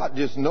 we're not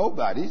just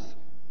nobodies.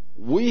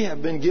 We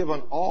have been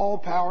given all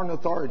power and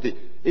authority.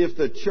 If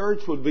the church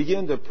would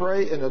begin to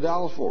pray in the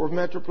Dallas-Fort Worth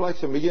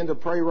Metroplex and begin to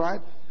pray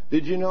right,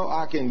 did you know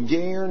I can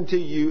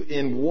guarantee you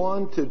in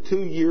 1 to 2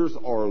 years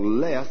or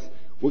less,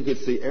 we could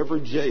see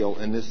every jail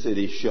in this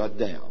city shut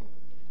down.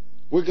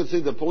 We could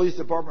see the police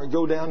department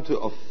go down to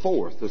a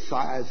fourth the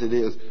size it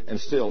is and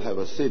still have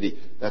a city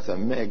that's a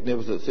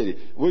magnificent city.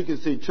 We could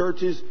see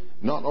churches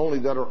not only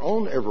that are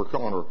on every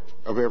corner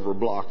of every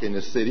block in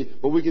this city,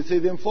 but we could see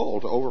them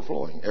full to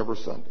overflowing every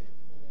Sunday.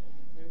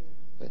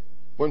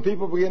 When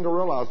people begin to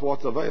realize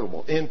what's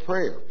available in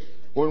prayer,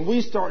 when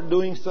we start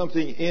doing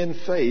something in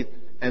faith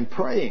and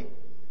praying.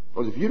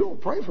 Because if you don't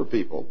pray for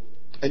people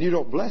and you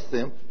don't bless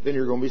them, then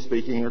you're going to be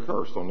speaking a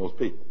curse on those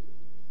people.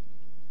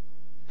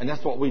 And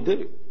that's what we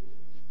do.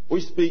 We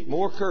speak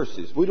more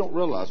curses. We don't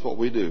realize what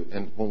we do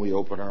when we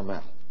open our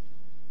mouth.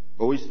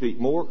 But we speak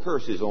more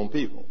curses on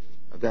people.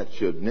 That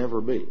should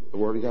never be. The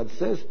Word of God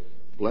says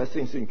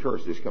blessings and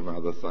curses come out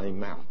of the same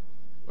mouth.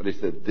 But He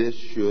said this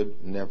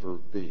should never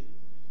be.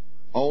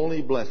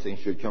 Only blessings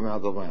should come out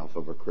of the mouth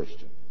of a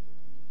Christian.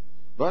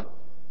 But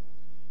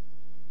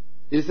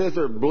He says,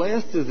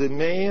 blessed is a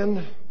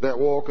man that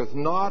walketh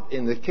not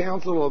in the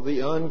counsel of the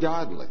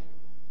ungodly.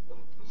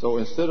 So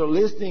instead of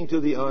listening to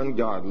the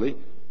ungodly,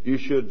 you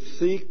should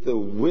seek the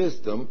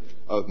wisdom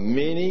of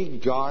many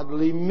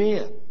godly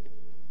men.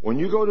 When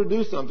you go to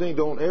do something,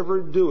 don't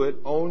ever do it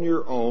on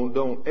your own.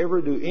 Don't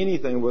ever do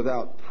anything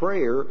without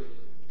prayer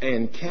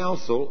and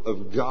counsel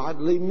of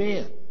godly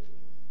men.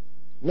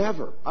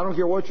 Never. I don't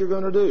care what you're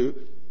going to do.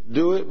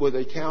 Do it with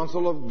a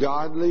counsel of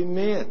godly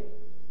men.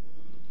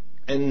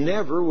 And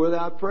never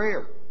without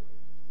prayer.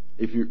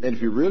 If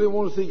you really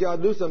want to see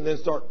God do something, then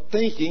start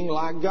thinking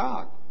like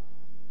God.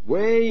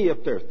 Way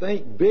up there.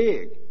 Think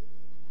big.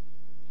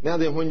 Now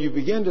then, when you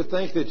begin to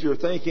think that you're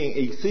thinking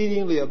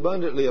exceedingly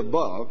abundantly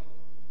above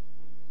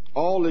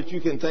all that you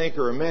can think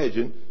or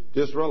imagine,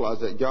 just realize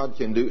that God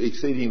can do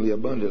exceedingly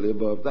abundantly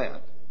above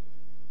that.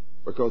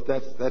 Because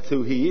that's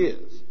who He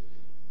is.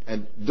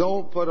 And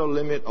don't put a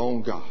limit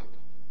on God.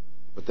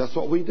 But that's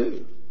what we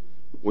do.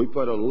 We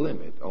put a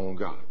limit on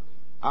God.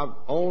 I've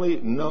only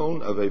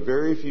known of a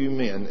very few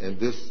men in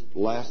this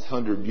last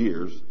 100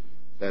 years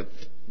that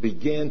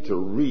began to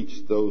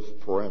reach those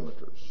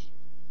parameters.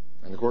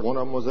 And of course, one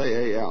of them was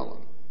A.A.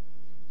 Allen.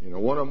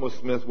 One of them was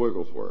Smith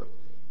Wigglesworth.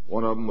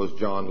 One of them was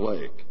John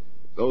Lake.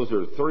 Those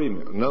are 3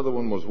 men. Another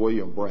one was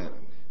William Brannan.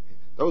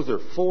 Those are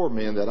 4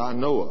 men that I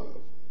know of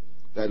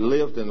that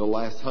lived in the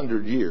last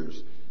 100 years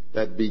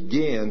that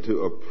began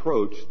to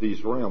approach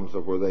these realms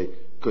of where they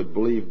could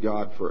believe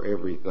God for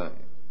everything.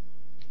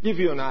 Give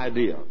you an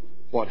idea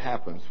what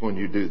happens when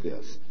you do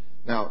this.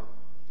 Now,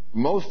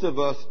 most of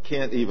us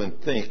can't even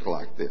think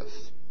like this.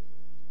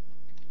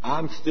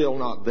 I'm still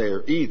not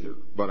there either,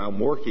 but I'm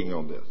working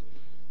on this.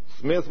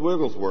 Smith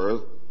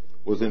Wigglesworth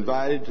was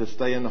invited to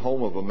stay in the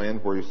home of a man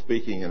where he was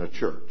speaking in a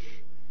church.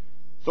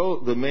 So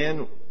the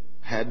man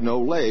had no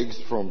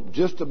legs from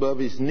just above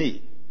his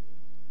knee.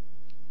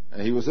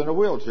 And he was in a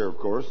wheelchair, of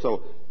course.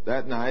 So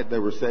that night they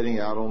were sitting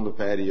out on the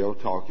patio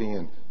talking,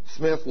 and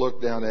Smith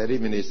looked down at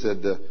him and he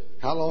said,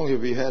 how long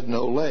have you had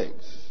no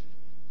legs?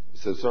 He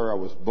said, sir, I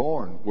was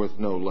born with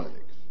no legs.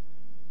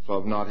 So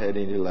I've not had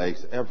any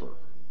legs ever.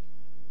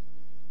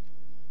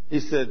 He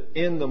said,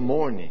 in the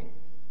morning,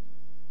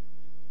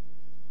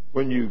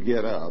 when you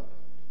get up,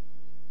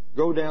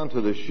 go down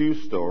to the shoe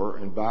store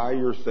and buy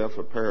yourself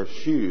a pair of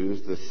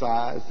shoes the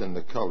size and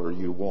the color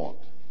you want.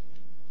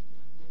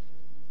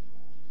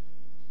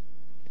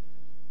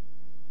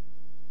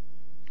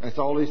 That's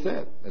all he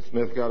said. And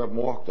Smith got up and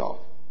walked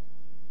off.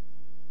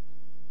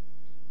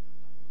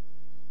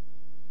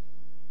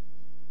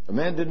 The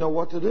man didn't know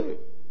what to do.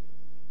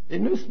 He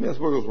knew Smith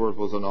Wigglesworth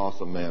was an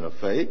awesome man of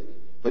faith,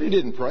 but he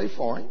didn't pray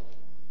for him.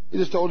 He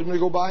just told him to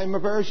go buy him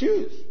a pair of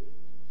shoes.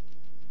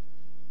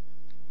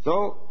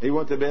 So he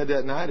went to bed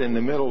that night. In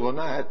the middle of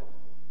the night,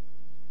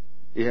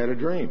 he had a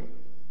dream.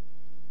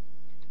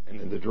 And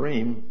in the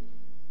dream,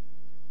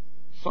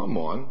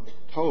 someone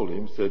told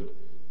him, said,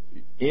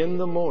 in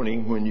the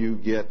morning when you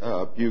get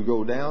up, you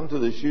go down to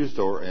the shoe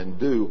store and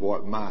do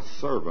what my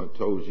servant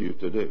told you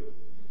to do.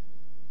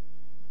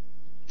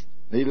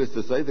 Needless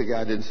to say, the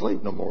guy didn't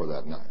sleep no more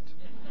that night.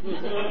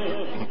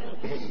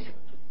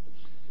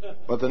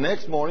 But the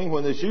next morning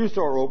when the shoe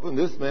store opened,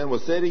 this man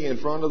was sitting in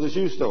front of the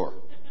shoe store.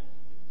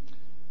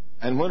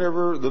 And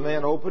whenever the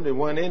man opened and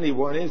went in, he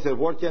said,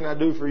 what can I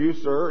do for you,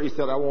 sir? He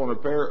said, I want a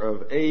pair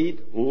of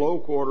 8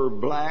 low-quarter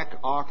black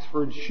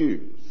Oxford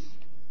shoes.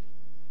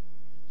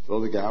 So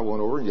the guy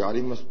went over and got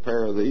him a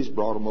pair of these,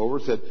 brought them over,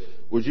 said,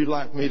 would you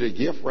like me to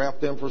gift wrap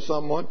them for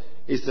someone?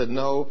 He said,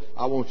 no,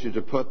 I want you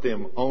to put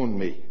them on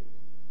me.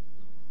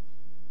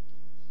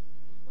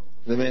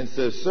 The man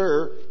says,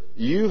 sir,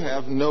 you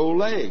have no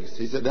legs.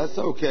 He said, that's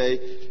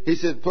okay. He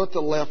said, put the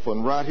left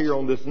one right here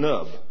on this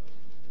nub.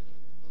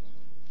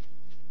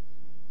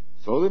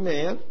 So the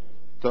man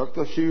took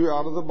the shoe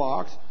out of the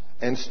box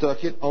and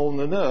stuck it on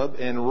the nub,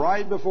 and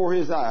right before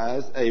his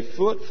eyes, a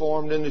foot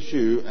formed in the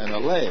shoe and a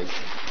leg.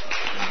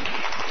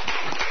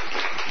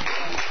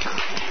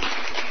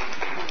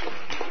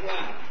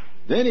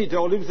 Then he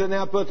told him, said,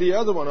 now put the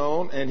other one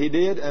on, and he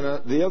did,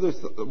 and the other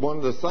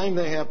one, the same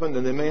thing happened,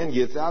 and the man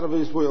gets out of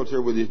his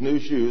wheelchair with his new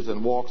shoes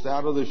and walks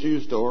out of the shoe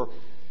store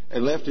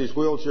and left his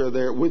wheelchair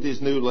there with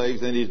his new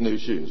legs and his new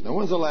shoes. Now,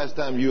 when's the last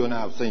time you and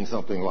I have seen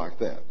something like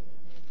that?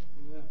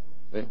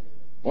 Yeah.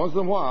 Once in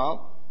a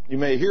while, you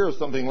may hear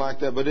something like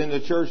that, but in the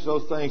church,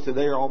 those things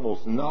today are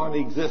almost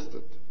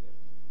non-existent.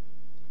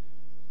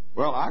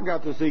 Well, I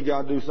got to see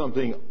God do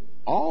something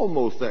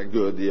almost that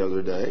good the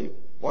other day.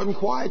 Wasn't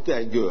quite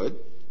that good.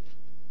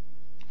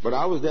 But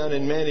I was down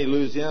in Manny,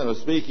 Louisiana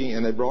speaking,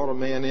 and they brought a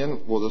man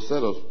in with a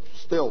set of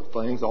stilt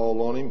things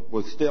all on him,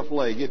 was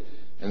stiff-legged,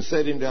 and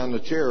set him down in the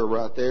chair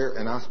right there,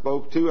 and I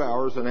spoke 2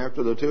 hours, and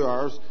after the 2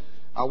 hours,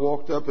 I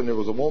walked up, and there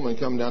was a woman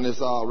coming down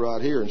this aisle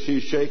right here, and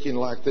she's shaking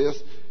like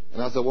this,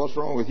 and I said, "What's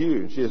wrong with you?"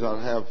 And she said,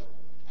 "I have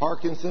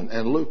Parkinson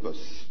and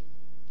lupus."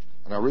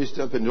 And I reached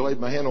up and laid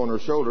my hand on her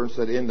shoulder and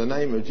said, "In the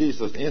name of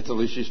Jesus."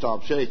 Instantly, she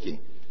stopped shaking.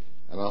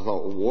 And I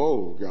thought,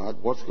 "Whoa, God,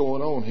 what's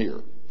going on here?"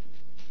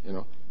 You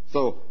know.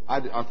 So I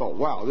thought,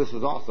 wow, this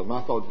is awesome.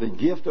 I thought the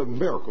gift of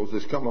miracles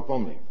has come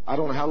upon me. I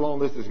don't know how long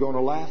this is going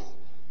to last,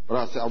 but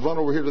I said, I run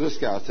over here to this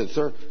guy. I said,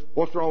 "Sir,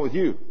 what's wrong with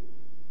you?"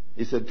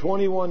 He said,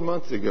 21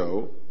 months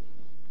ago,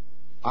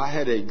 I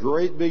had a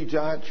great big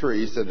giant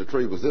tree. He said the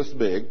tree was this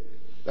big.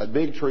 That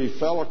big tree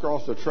fell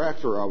across the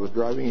tractor I was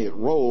driving. It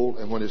rolled,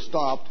 and when it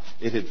stopped,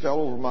 it had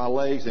fell over my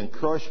legs and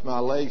crushed my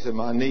legs and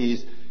my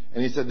knees.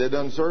 And he said, "They'd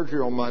done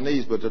surgery on my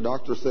knees, but the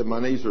doctor said my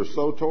knees are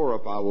so tore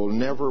up I will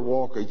never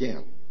walk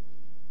again."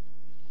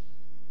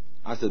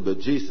 I said, "But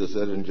Jesus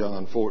said in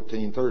John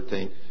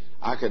 14:13,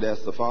 I could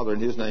ask the Father in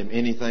His name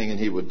anything and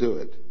He would do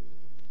it."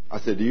 I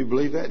said, "Do you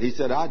believe that?" He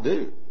said, "I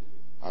do."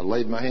 I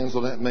laid my hands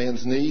on that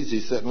man's knees.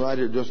 He's sitting right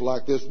here just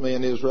like this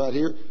man is right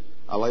here.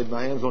 I laid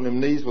my hands on them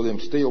knees with them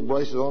steel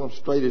braces on them,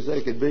 straight as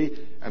they could be,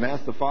 and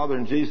asked the Father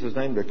in Jesus'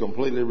 name to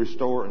completely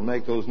restore and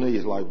make those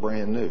knees like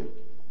brand new.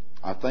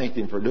 I thanked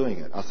Him for doing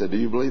it. I said, "Do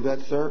you believe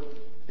that, sir?"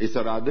 He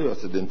said, "I do." I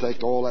said, "Then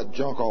take all that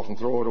junk off and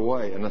throw it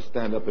away, and let's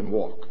stand up and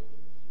walk."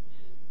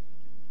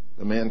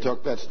 The man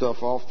took that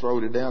stuff off,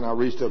 throwed it down. I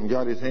reached up and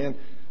got his hand.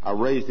 I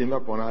raised him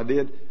up when I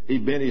did. He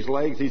bent his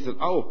legs. He said,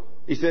 "Oh,"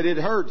 he said, "it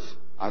hurts."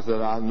 I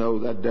said, "I know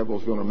that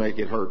devil's going to make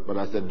it hurt." But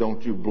I said,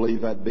 "Don't you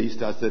believe that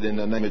beast?" I said, "In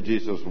the name of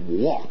Jesus,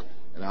 walk."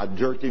 And I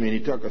jerked him, and he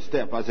took a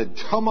step. I said,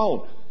 "Come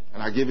on."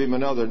 And I give him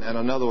another and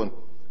another one.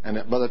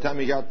 And by the time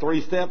he got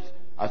 3 steps,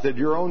 I said,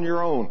 "You're on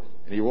your own."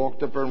 And he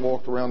walked up there and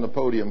walked around the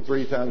podium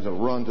 3 times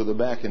and run to the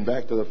back and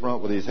back to the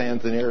front with his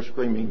hands in the air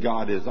screaming,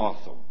 "God is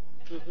awesome."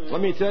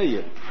 Let me tell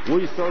you,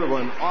 we serve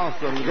an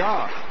awesome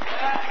God.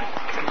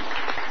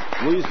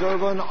 We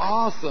serve an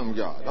awesome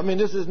God. I mean,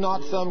 this is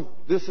not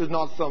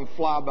some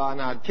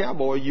fly-by-night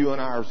cowboy you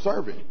and I are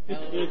serving.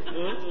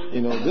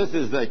 You know, this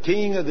is the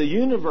King of the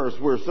universe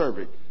we're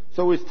serving.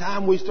 So it's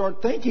time we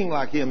start thinking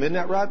like Him. Isn't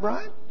that right,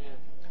 Brian?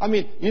 I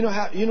mean,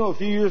 a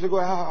few years ago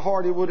how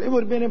hard it would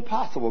have been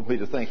impossible for me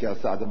to think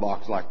outside the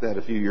box like that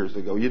a few years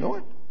ago. You know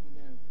it?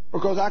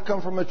 Because I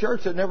come from a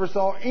church that never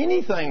saw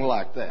anything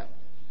like that.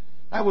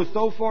 That was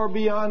so far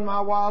beyond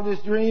my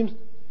wildest dreams.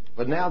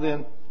 But now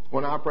then,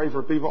 when I pray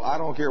for people, I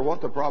don't care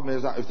what the problem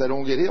is. If they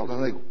don't get healed,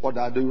 I think, what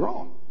did I do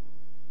wrong?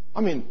 I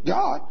mean,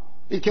 God,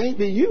 it can't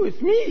be you,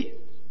 it's me.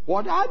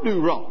 What did I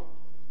do wrong?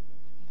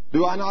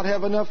 Do I not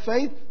have enough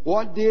faith?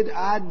 What did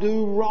I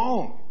do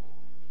wrong?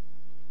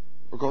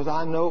 Because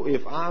I know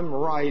if I'm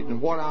right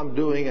in what I'm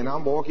doing and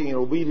I'm walking in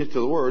obedience to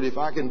the Word, if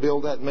I can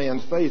build that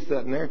man's faith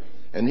sitting there,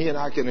 and he and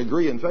I can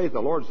agree in faith,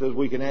 the Lord says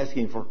we can ask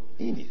Him for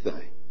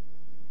anything,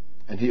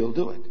 and He'll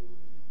do it.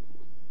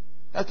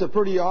 That's a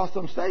pretty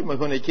awesome statement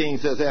when the King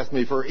says, "Ask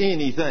me for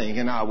anything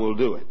and I will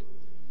do it."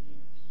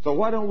 So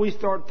why don't we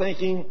start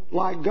thinking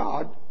like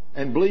God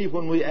and believe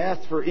when we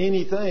ask for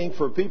anything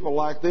for people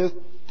like this,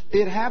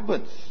 it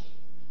happens.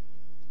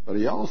 But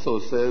He also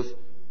says,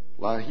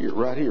 right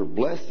here,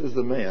 "Blessed is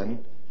the man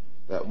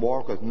that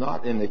walketh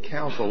not in the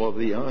counsel of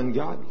the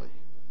ungodly."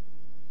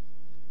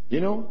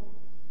 You know,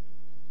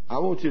 I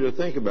want you to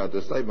think about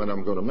the statement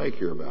I'm going to make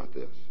here about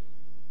this.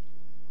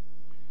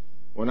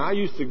 When I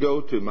used to go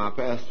to my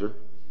pastor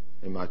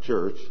in my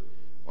church,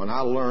 when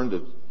I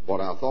learned what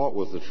I thought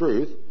was the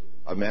truth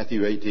of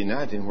Matthew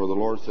 18:19, where the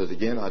Lord says,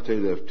 "Again, I tell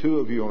you that if 2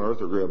 of you on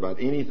earth agree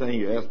about anything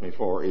you ask me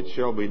for, it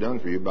shall be done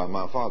for you by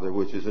my Father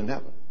which is in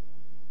heaven."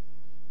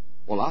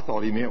 Well, I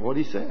thought He meant what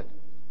He said.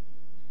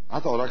 I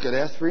thought I could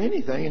ask for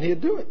anything and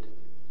He'd do it.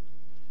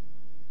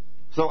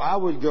 So I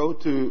would go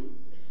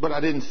but I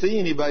didn't see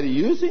anybody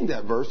using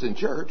that verse in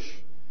church.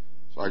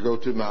 So I go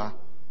to my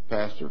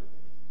pastor,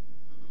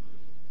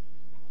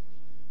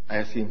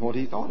 ask him what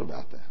he thought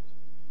about that.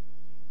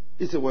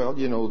 He said, "Well,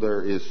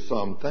 there is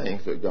some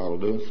things that God will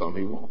do and some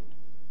He won't."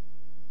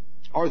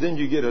 Or then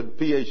you get a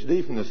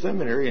PhD from the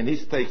seminary and he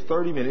takes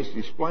 30 minutes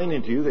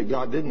explaining to you that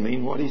God didn't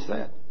mean what He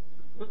said.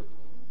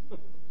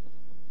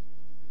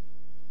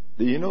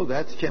 Do you know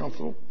that's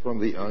counsel from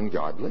the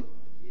ungodly?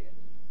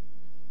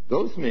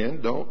 Those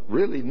men don't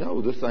really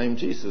know the same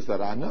Jesus that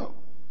I know.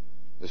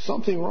 There's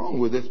something wrong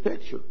with this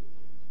picture.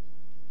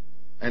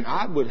 And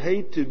I would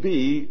hate to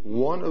be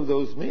one of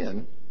those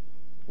men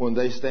when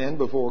they stand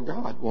before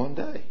God one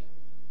day.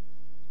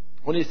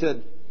 When He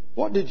said,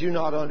 "What did you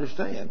not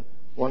understand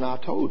when I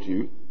told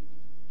you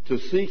to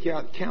seek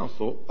out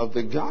counsel of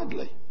the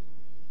godly?"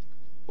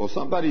 Well,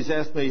 somebody's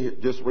asked me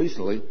just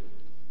recently,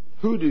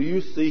 "Who do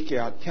you seek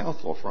out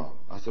counsel from?"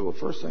 I said, "Well,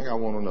 first thing I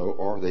want to know,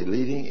 are they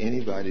leading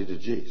anybody to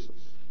Jesus?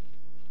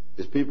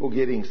 Is people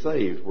getting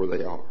saved where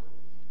they are?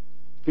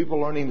 People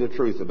learning the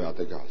truth about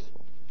the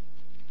gospel?"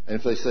 And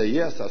if they say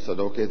yes, I said,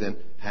 "Okay, then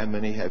how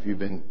many have you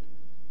been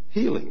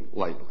healing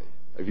lately?"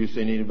 Have you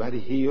seen anybody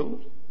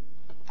healed?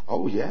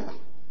 Oh, yeah.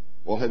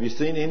 Well, have you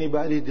seen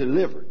anybody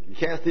delivered? You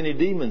cast any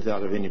demons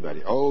out of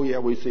anybody? Oh, yeah,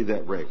 we see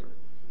that regular.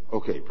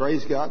 Okay,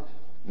 praise God.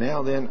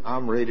 Now then,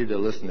 I'm ready to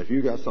listen. If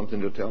you got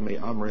something to tell me,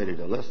 I'm ready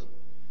to listen.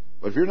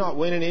 But if you're not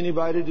winning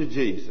anybody to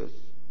Jesus,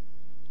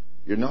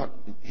 you're not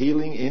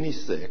healing any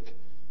sick,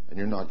 and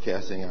you're not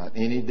casting out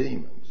any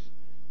demons,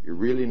 you're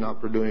really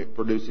not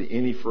producing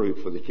any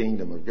fruit for the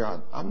kingdom of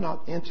God, I'm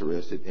not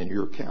interested in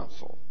your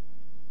counsel.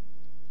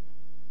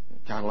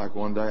 Kind of like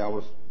one day I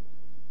was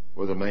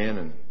with a man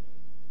and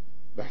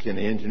back in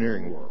the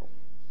engineering world,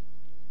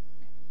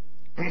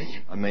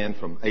 a man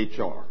from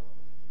HR.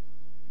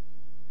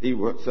 He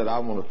said, I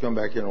want to come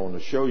back here and I want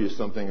to show you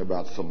something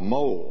about some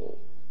mold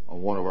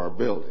on one of our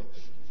buildings.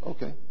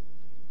 Okay.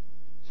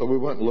 So we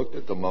went and looked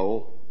at the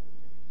mold.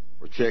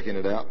 We're checking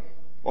it out.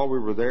 While we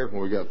were there, when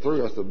we got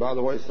through, I said, by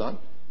the way, son,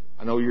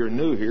 I know you're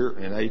new here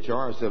in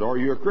HR. I said, are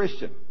you a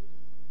Christian?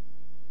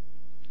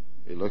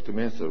 He looked at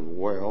me and said,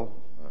 well,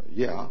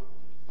 yeah.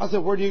 I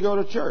said, where do you go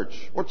to church?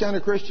 What kind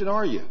of Christian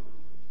are you?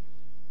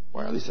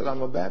 Well, he said,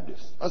 I'm a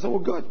Baptist. I said, well,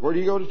 good. Where do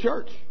you go to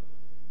church?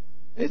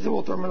 He said,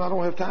 well, Thurman, I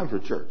don't have time for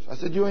church. I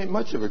said, you ain't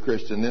much of a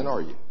Christian then,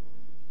 are you?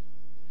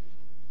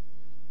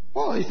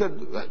 Well, he said,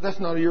 that's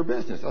none of your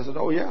business. I said,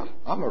 oh, yeah,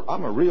 I'm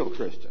a real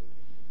Christian.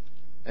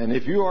 And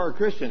if you are a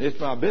Christian, it's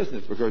my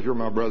business because you're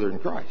my brother in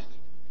Christ.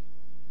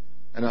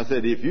 And I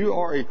said, if you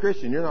are a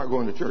Christian, you're not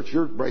going to church,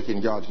 you're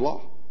breaking God's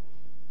law.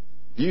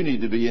 You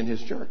need to be in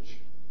His church.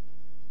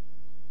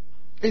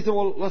 He said,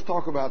 well, let's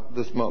talk about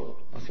this mold.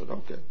 I said,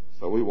 okay.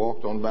 So we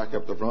walked on back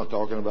up the front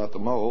talking about the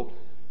mold.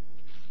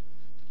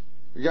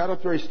 We got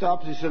up there, he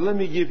stopped, he said, let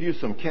me give you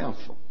some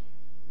counsel.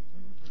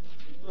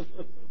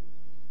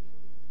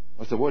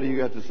 I said, what do you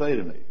got to say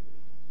to me?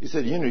 He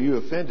said, you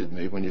offended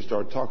me when you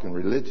started talking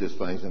religious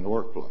things in the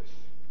workplace.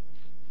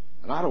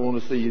 And I don't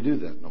want to see you do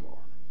that no more.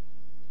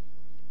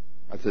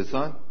 I said,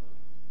 son,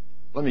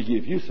 let me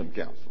give you some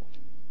counsel.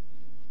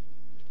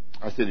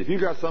 I said, if you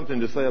got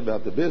something to say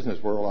about the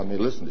business world, I may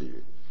listen to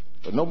you.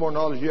 But no more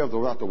knowledge you have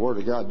about the Word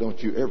of God,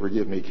 don't you ever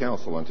give me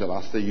counsel until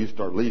I see you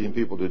start leading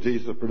people to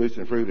Jesus,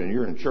 producing fruit, and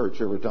you're in church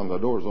every time the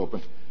door's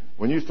open.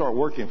 When you start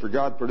working for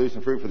God,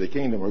 producing fruit for the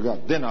kingdom of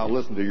God, then I'll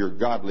listen to your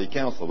godly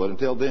counsel. But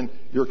until then,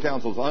 your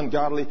counsel's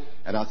ungodly.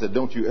 And I said,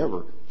 don't you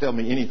ever tell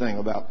me anything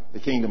about the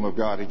kingdom of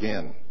God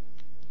again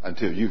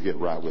until you get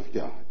right with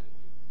God.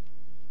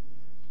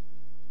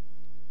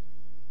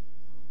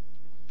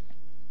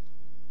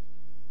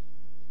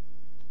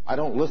 I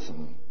don't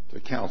listen to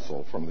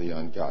counsel from the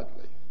ungodly.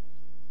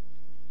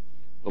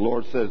 The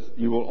Lord says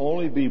you will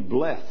only be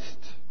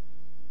blessed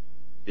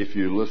if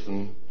you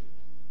listen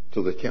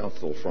to the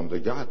counsel from the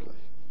godly.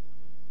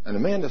 And a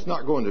man that's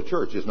not going to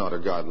church is not a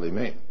godly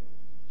man.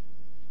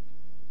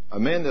 A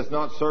man that's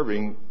not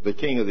serving the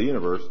King of the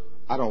universe,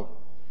 I don't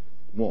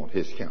want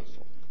his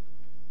counsel.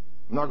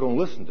 I'm not going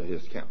to listen to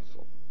his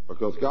counsel.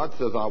 Because God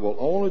says I will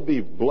only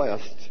be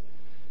blessed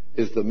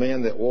is the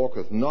man that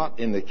walketh not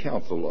in the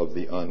counsel of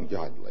the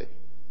ungodly.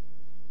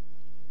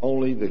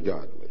 Only the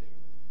godly.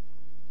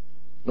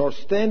 Nor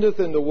standeth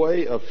in the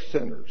way of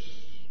sinners,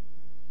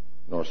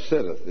 nor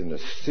sitteth in the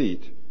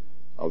seat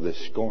of the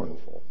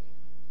scornful.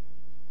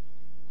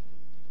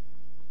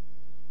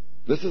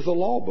 This is a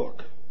law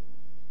book.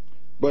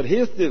 But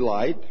his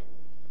delight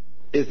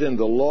is in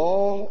the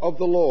law of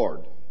the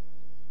Lord.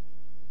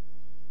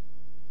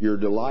 Your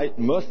delight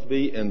must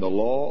be in the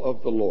law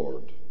of the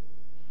Lord.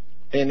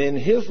 And in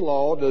his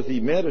law does he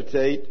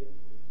meditate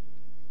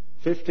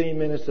 15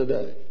 minutes a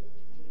day.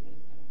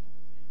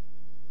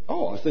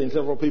 Oh, I've seen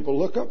several people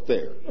look up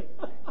there.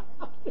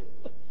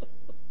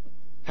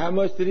 How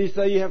much did he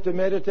say you have to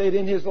meditate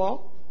in his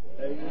law?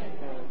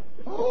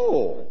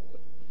 Oh.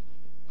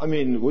 I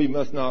mean, we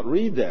must not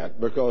read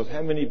that, because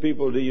how many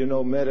people do you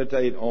know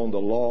meditate on the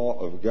law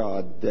of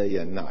God day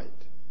and night?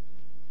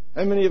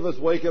 How many of us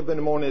wake up in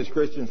the morning as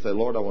Christians and say,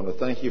 Lord, I want to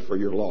thank you for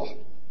your law.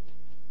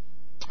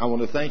 I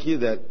want to thank you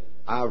that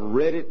I've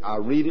read it, I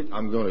read it,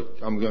 I'm going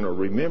to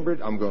remember it,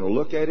 I'm going to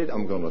look at it,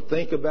 I'm going to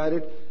think about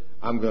it,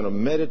 I'm going to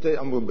meditate,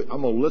 I'm going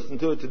to listen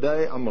to it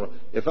today.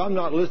 If I'm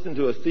not listening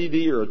to a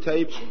CD or a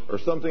tape or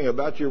something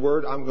about your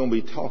word, I'm going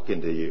to be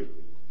talking to you.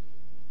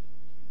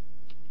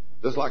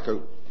 Just like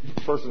a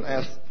person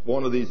asked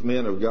one of these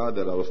men of God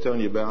that I was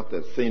telling you about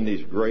that's seen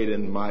these great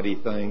and mighty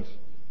things,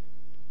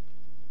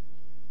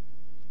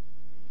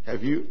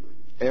 have you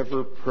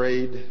ever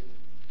prayed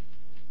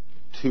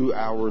 2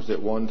 hours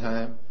at one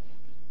time?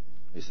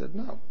 He said,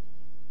 no.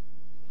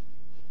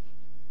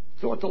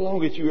 So what's the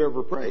longest you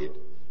ever prayed?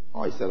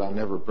 Oh, he said, I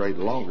never prayed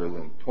longer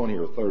than 20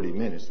 or 30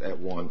 minutes at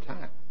one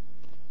time.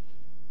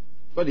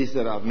 But he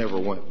said, I've never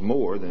went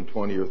more than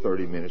 20 or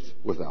 30 minutes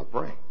without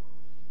praying.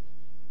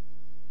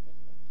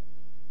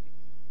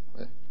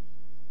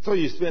 So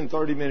you spend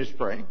 30 minutes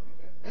praying.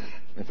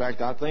 In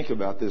fact, I think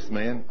about this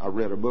man. I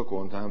read a book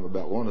one time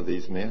about one of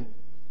these men.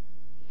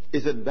 He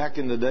said back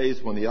in the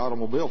days when the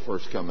automobile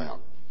first come out,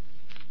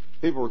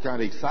 people were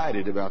kind of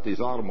excited about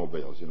these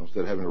automobiles, instead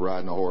of having to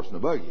ride in a horse and a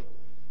buggy.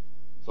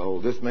 So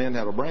this man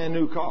had a brand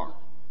new car.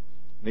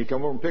 And he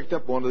come over and picked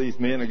up one of these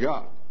men of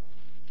God.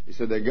 He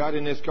said they got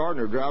in this car and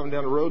they're driving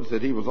down the road and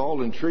said he was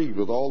all intrigued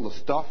with all the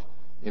stuff.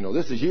 You know,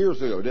 this is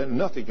years ago.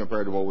 Nothing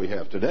compared to what we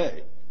have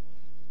today.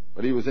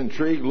 But he was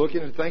intrigued,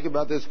 looking and thinking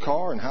about this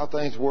car and how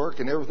things work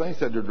and everything.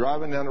 Said they're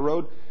driving down the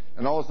road,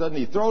 and all of a sudden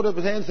he threw up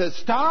his hand and said,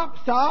 "Stop,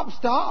 stop,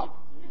 stop."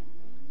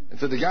 And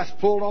so the guy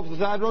pulled off the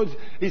side road.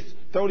 He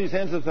threw his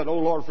hands up and said, "Oh,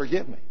 Lord,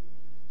 forgive me.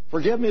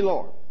 Forgive me,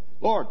 Lord.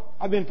 Lord,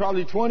 I've been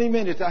probably 20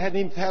 minutes. I hadn't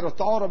even had a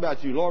thought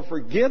about you. Lord,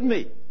 forgive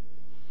me."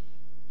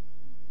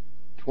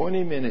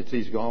 20 minutes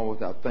he's gone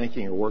without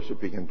thinking or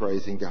worshiping and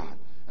praising God.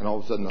 And all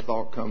of a sudden the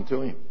thought come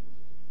to him.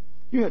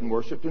 You hadn't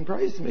worshiped and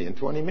praised me in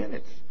 20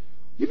 minutes.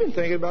 You've been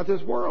thinking about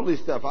this worldly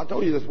stuff. I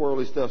told you this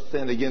worldly stuff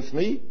sinned against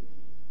me.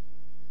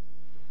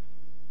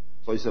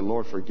 So he said,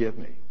 "Lord, forgive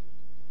me."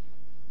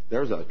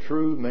 There's a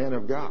true man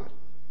of God.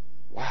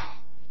 Wow.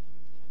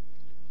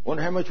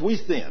 Wonder how much we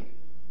sin.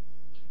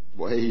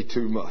 Way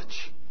too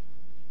much.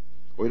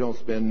 We don't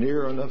spend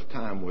near enough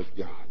time with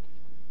God.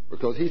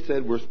 Because he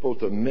said we're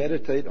supposed to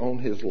meditate on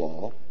his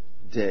law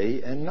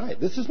day and night.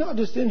 This is not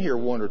just in here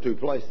one or two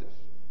places.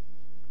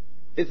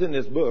 It's in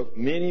this book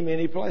many,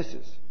 many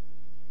places.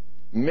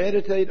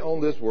 Meditate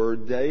on this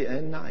word day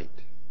and night.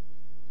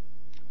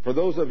 For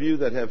those of you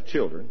that have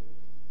children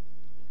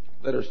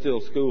that are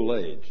still school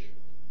age,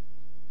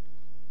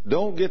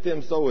 don't get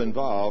them so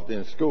involved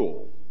in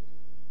school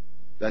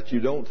that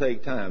you don't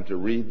take time to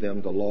read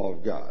them the law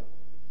of God.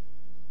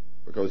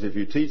 Because if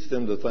you teach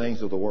them the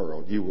things of the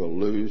world, you will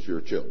lose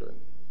your children.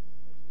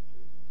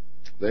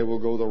 They will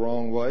go the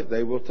wrong way.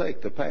 They will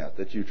take the path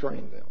that you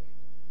train them.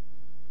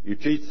 You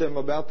teach them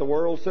about the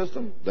world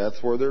system,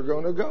 that's where they're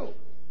going to go.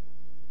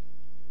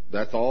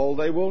 That's all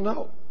they will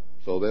know.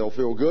 So they'll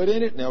feel good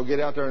in it, and they'll get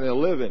out there and they'll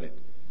live in it.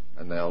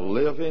 And they'll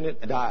live in it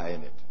and die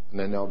in it. And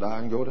then they'll die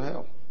and go to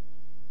hell.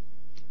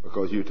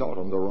 Because you taught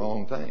them the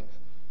wrong things.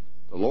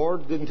 The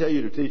Lord didn't tell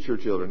you to teach your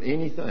children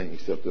anything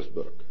except this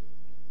book.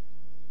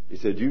 He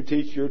said, you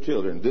teach your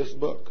children this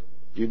book.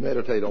 You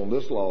meditate on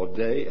this law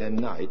day and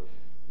night.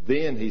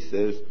 Then, he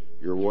says,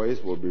 your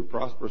ways will be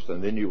prosperous,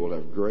 and then you will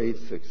have great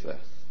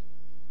success.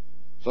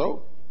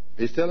 So,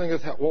 he's telling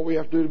us what we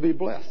have to do to be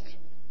blessed.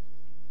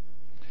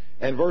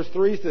 And verse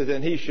 3 says,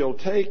 and he shall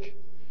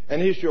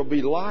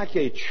be like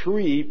a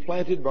tree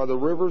planted by the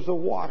rivers of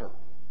water.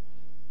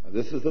 Now,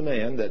 this is the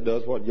man that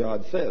does what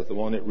God says, the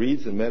one that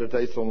reads and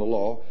meditates on the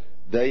law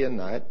day and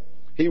night.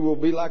 He will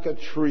be like a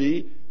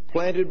tree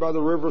planted by the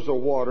rivers of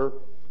water,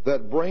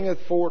 that bringeth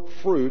forth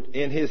fruit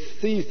in his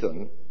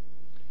season.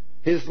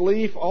 His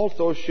leaf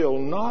also shall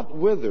not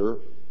wither,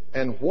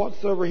 and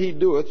whatsoever he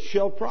doeth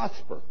shall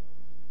prosper.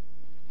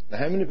 Now,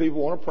 how many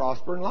people want to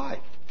prosper in life?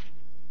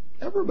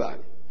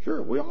 Everybody.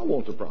 Sure, we all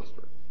want to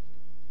prosper.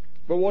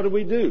 But what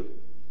do?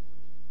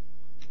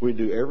 We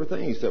do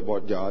everything except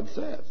what God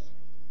says.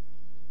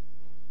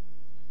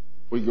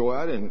 We go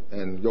out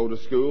and go to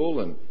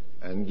school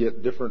and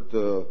get different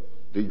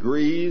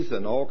degrees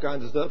and all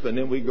kinds of stuff, and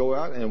then we go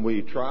out and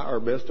we try our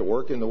best to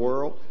work in the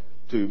world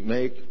to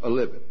make a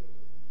living.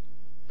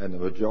 And the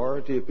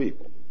majority of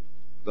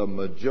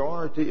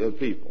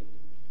people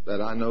that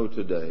I know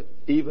today,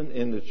 even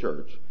in the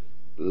church,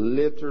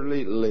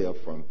 literally live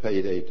from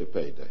payday to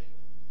payday.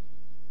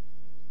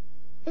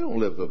 They don't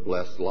live the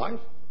blessed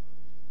life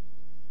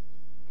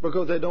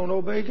because they don't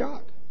obey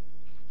God.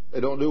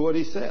 They don't do what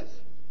he says.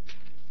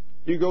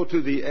 You go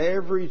to the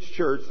average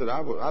church that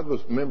I was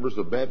members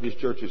of Baptist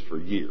churches for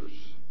years.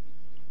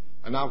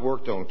 And I've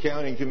worked on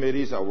counting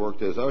committees. I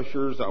worked as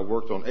ushers. I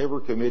worked on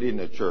every committee in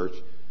the church.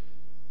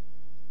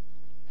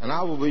 And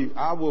I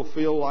will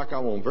feel like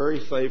I'm on very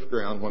safe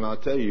ground when I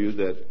tell you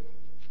that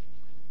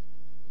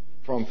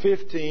from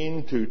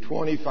 15 to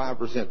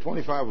 25%,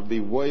 25 would be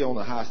way on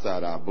the high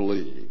side, I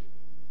believe.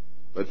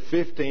 But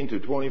 15 to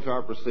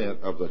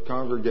 25% of the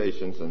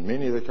congregations, and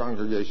many of the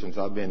congregations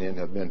I've been in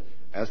have been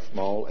as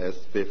small as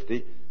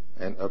 50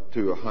 and up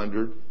to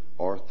 100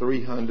 or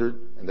 300,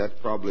 and that's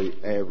probably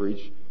average,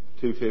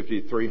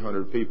 250,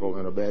 300 people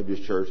in a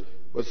Baptist church.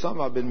 But some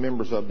I've been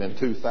members of have been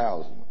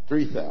 2,000,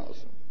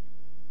 3,000.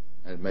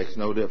 And it makes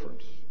no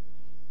difference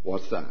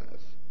what size.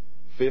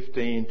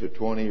 15 to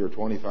 20 or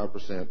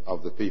 25%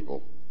 of the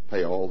people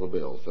pay all the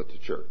bills at the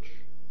church.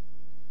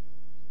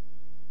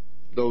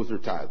 Those are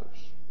tithers.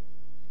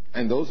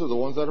 And those are the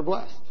ones that are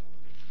blessed.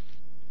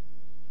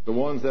 The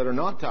ones that are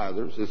not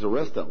tithers is the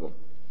rest of them.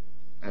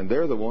 And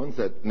they're the ones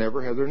that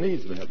never have their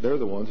needs met. They're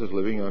the ones that's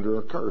living under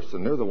a curse.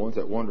 And they're the ones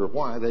that wonder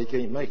why they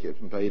can't make it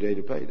from payday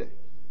to payday.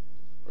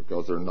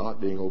 Because they're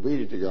not being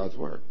obedient to God's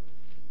Word.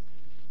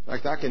 In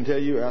fact, I can tell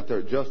you out there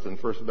at Justin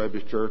First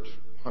Baptist Church,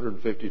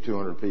 150,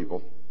 200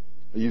 people.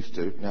 It used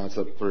to. Now it's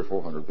up to 300 or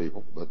 400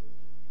 people. But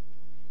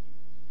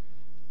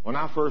when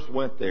I first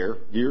went there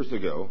years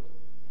ago,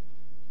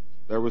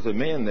 there was a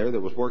man there that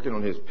was working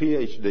on his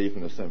Ph.D.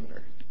 from the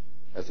seminary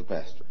as a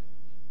pastor.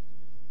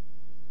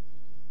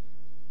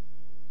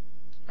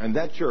 And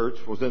that church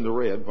was in the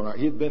red.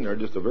 He'd been there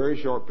just a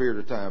very short period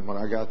of time when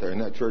I got there,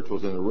 and that church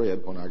was in the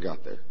red when I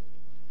got there.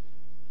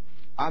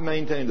 I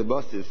maintained the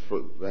buses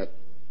for that.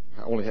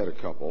 I only had a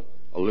couple,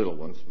 little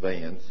ones,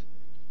 vans.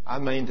 I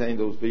maintained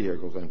those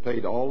vehicles and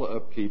paid all the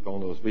upkeep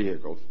on those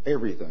vehicles,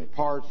 everything,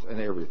 parts and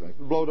everything. If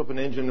it blowed up an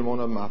engine in one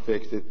of them, I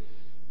fixed it.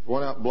 If it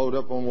went out and blowed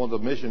up on one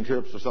of the mission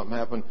trips or something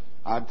happened,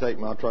 I'd take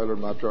my trailer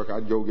and my truck.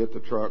 I'd go get the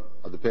truck,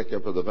 or the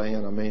pickup or the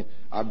van.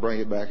 I'd bring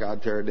it back.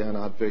 I'd tear it down.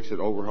 I'd fix it,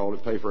 overhaul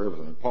it, pay for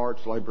everything,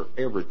 parts, labor,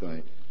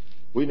 everything.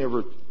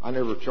 I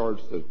never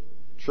charged the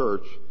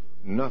church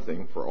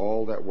nothing for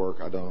all that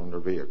work I done on their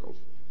vehicles.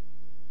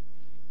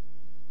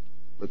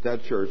 But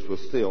that church was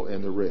still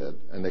in the red,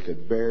 and they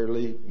could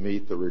barely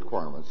meet the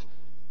requirements.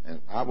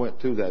 And I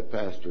went to that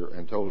pastor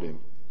and told him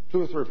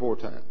 2 or 3 or 4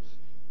 times.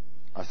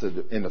 I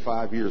said, in the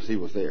 5 years he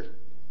was there,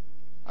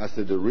 I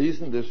said, the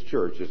reason this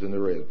church is in the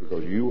red is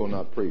because you will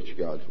not preach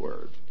God's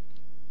word.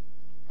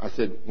 I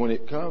said, when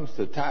it comes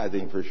to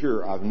tithing, for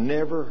sure, I've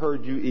never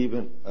heard you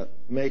even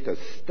make a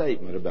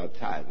statement about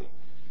tithing.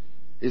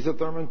 He said,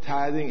 Thurman,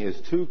 tithing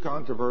is too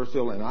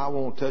controversial, and I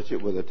won't touch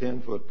it with a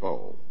 10-foot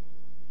pole.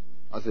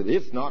 I said,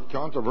 it's not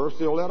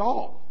controversial at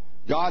all.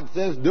 God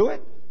says do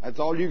it. That's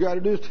all you got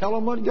to do is tell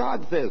him what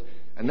God says.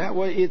 And that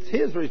way it's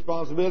his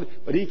responsibility,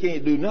 but he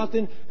can't do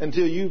nothing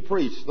until you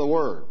preach the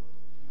word.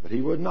 But he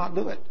would not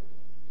do it.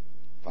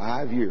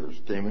 5 years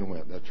came and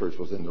went. That church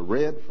was in the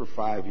red for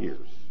 5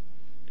 years.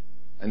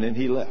 And then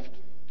he left.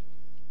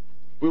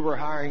 We were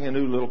hiring a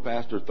new little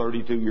pastor,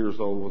 32 years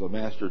old, with a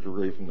master's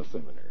degree from the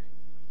seminary.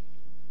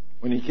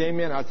 When he came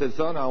in, I said,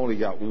 son, I only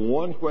got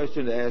one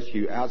question to ask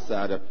you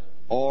outside of,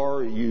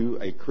 are you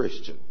a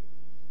Christian?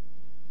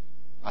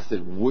 I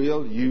said,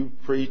 will you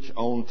preach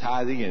on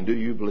tithing, and do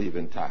you believe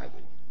in tithing?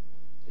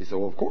 He said,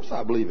 well, of course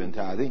I believe in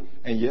tithing,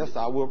 and yes,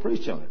 I will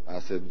preach on it. I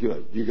said,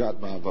 good, you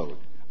got my vote.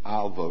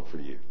 I'll vote for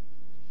you.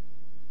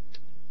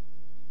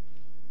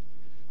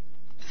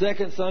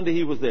 Second Sunday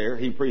he was there,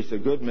 he preached a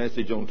good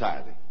message on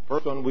tithing.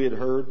 First one we had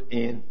heard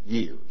in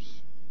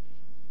years.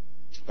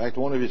 In fact,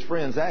 one of his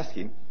friends asked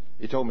him,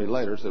 he told me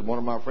later, said, one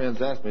of my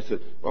friends asked me, said,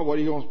 well, what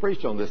are you going to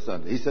preach on this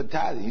Sunday? He said,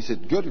 tithing. He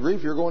said, good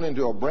grief, you're going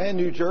into a brand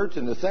new church,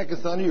 and the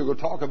second Sunday you're going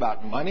to talk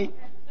about money?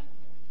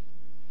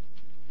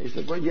 He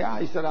said, well, yeah.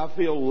 He said, I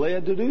feel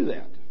led to do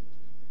that.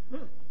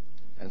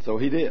 And so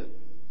he did.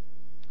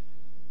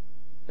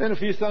 Then a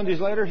few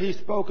Sundays later, he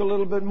spoke a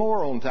little bit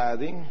more on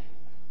tithing.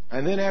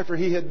 And then after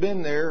he had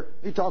been there,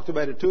 he talked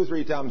about it 2 or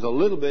 3 times a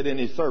little bit in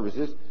his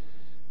services.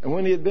 And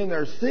when he had been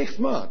there 6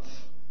 months,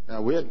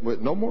 now we had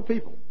no more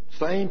people.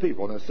 Same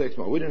people in that 6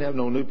 months. We didn't have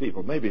no new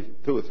people, maybe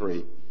 2 or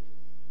 3.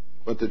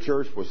 But the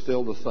church was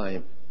still the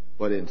same.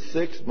 But in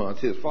 6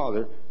 months, his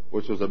father,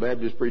 which was a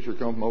Baptist preacher,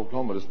 come from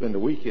Oklahoma to spend a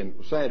weekend,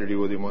 Saturday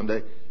with him one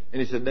day.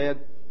 And he said, Dad,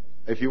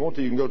 if you want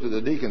to, you can go to the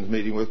deacons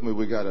meeting with me.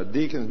 We got a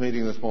deacons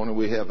meeting this morning.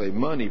 We have a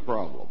money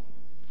problem.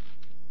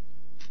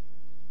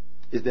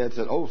 His dad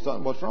said, oh,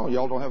 son, what's wrong?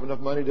 Y'all don't have enough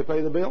money to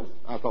pay the bills?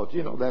 I thought,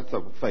 that's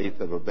a faith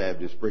of a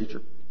Baptist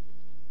preacher.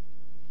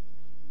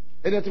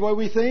 Isn't that the way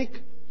we think?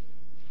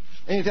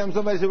 Anytime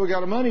somebody says we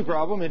got a money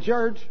problem in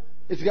church,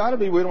 it's got to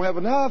be we don't have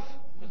enough.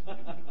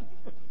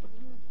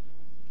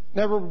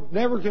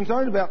 Never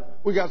concerned about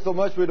we got so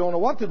much we don't know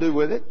what to do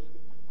with it.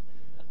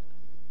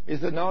 He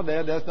said, no,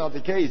 Dad, that's not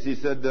the case. He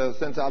said,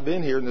 since I've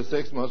been here in the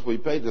 6 months, we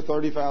paid the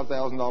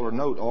 $35,000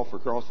 note off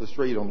across the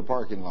street on the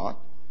parking lot.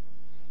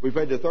 We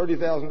paid the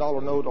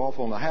 $30,000 note off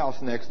on the house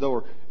next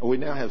door, and we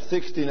now have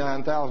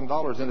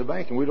 $69,000 in the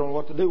bank, and we don't know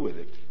what to do with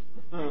it.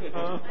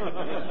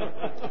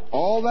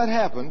 All that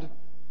happened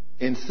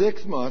in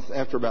 6 months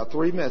after about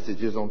 3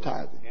 messages on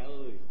tithing.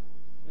 Hallelujah.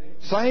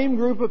 Same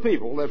group of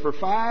people that for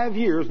 5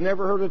 years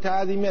never heard a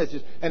tithing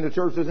message, and the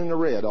church was in the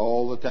red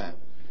all the time.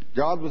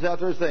 God was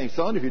out there saying,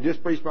 son, if you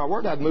just preach my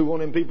word, I'd move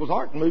on in people's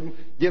hearts and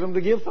get them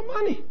to give some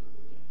money.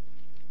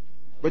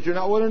 But you're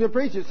not willing to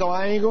preach it, so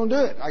I ain't going to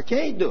do it. I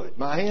can't do it.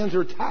 My hands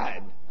are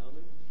tied.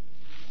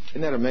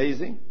 Isn't that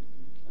amazing?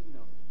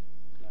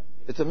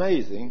 It's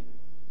amazing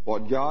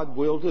what God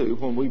will do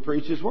when we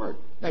preach His word.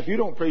 Now, if you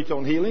don't preach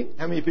on healing,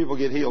 how many people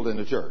get healed in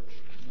the church?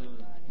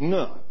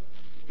 None.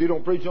 If you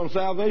don't preach on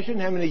salvation,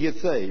 how many get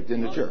saved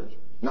in the church?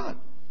 None.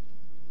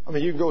 I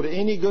mean, you can go to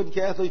any good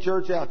Catholic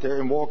church out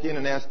there and walk in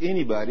and ask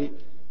anybody.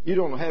 You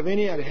don't have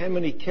any idea how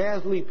many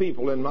Catholic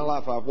people in my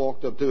life I've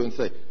walked up to and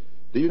say,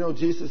 do you know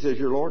Jesus as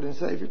your Lord and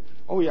Savior?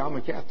 Oh, yeah, I'm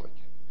a Catholic.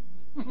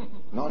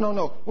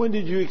 No. When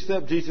did you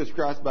accept Jesus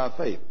Christ by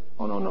faith?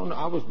 Oh, no.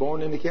 I was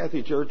born in the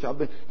Catholic Church.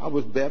 I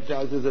was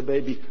baptized as a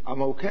baby.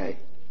 I'm okay.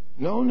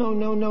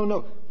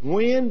 No.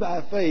 When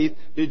by faith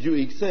did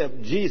you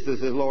accept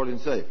Jesus as Lord and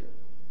Savior?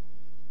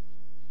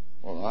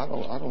 Well, I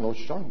don't know what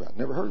you're talking about.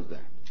 Never heard of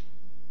that.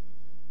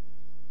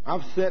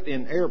 I've sat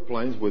in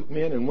airplanes with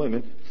men and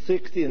women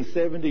 60 and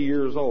 70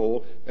 years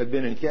old that have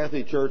been in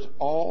Catholic Church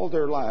all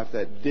their life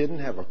that didn't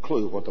have a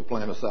clue what the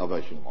plan of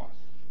salvation was.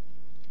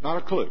 Not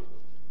a clue.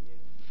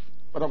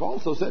 But I've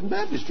also sat in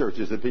Baptist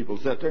churches that people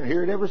sit there and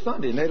hear it every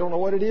Sunday, and they don't know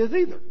what it is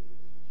either.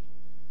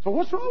 So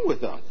what's wrong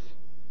with us?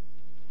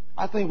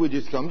 I think we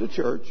just come to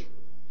church,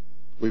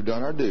 we've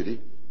done our duty,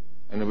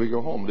 and then we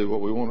go home and do what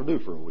we want to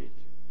do for a week.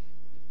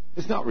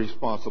 It's not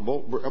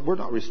responsible. We're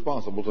not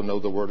responsible to know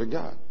the Word of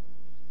God.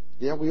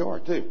 Yeah, we are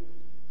too.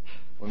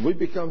 When we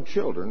become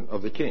children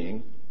of the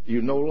King,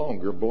 you no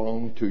longer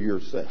belong to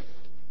yourself.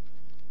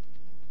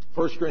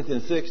 1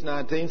 Corinthians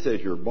 6:19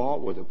 says you're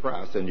bought with a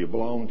price and you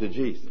belong to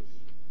Jesus.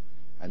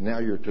 And now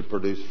you're to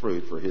produce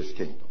fruit for His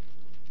kingdom.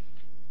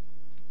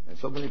 And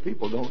so many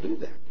people don't do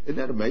that. Isn't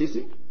that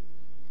amazing?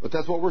 But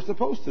that's what we're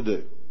supposed to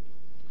do.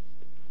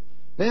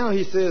 Now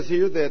he says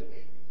here that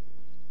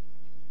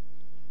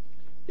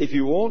if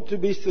you want to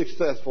be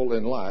successful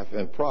in life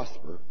and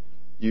prosper,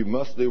 you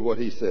must do what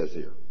he says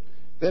here.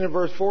 Then in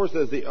verse 4 it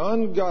says, the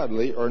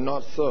ungodly are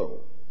not so,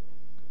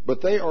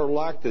 but they are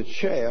like the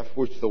chaff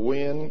which the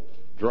wind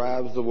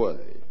drives away.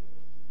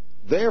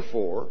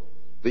 Therefore,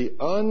 the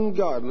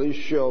ungodly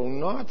shall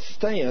not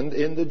stand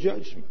in the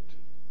judgment.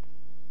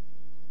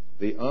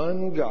 The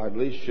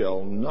ungodly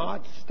shall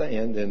not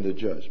stand in the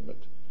judgment,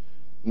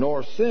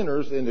 nor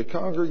sinners in the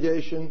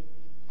congregation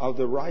of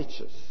the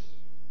righteous.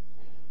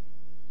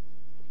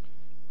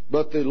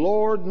 But the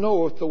Lord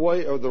knoweth the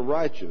way of the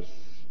righteous,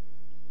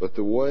 but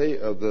the way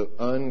of the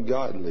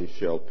ungodly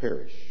shall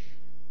perish.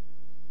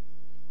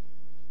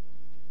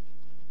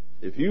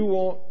 If you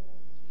want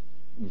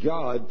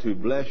God to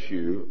bless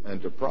you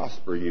and to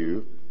prosper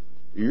you,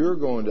 you're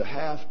going to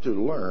have to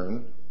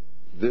learn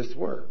this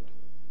word.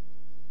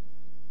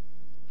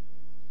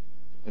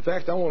 In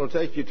fact, I want to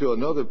take you to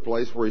another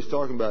place where he's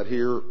talking about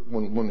here,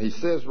 when he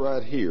says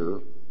right here,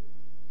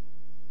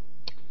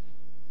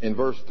 in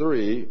verse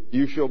 3,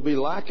 you shall be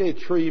like a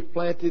tree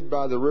planted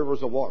by the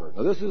rivers of water.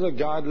 Now, this is a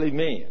godly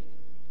man.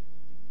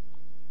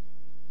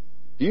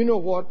 Do you know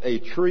what a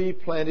tree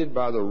planted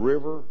by the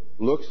river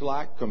looks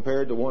like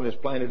compared to one that's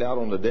planted out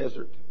on the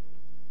desert?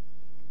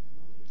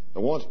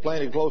 The one's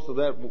planted close to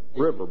that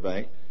river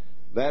bank,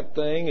 that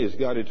thing has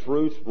got its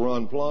roots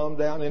run plumb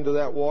down into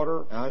that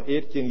water.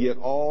 It can get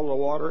all the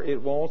water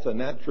it wants, and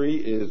that tree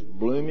is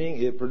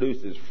blooming. It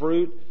produces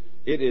fruit.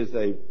 It is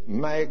a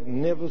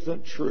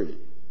magnificent tree.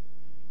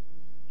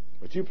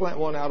 But you plant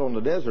one out on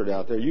the desert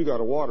out there, you got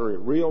to water it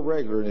real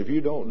regular, and if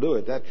you don't do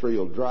it, that tree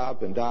will dry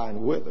up and die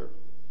and wither.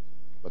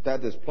 But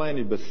that is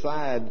planted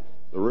beside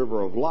the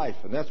river of life,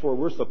 and that's where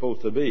we're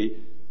supposed to be.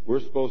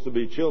 We're supposed to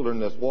be children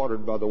that's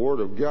watered by the Word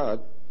of God.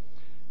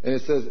 And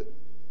it says,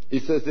 he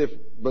says,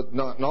 but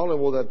not only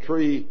will that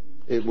tree,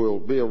 it will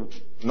be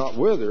not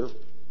wither,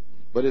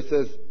 but it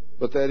says,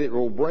 but that it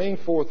will bring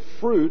forth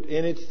fruit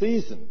in its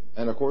season.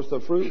 And of course,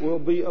 the fruit will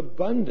be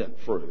abundant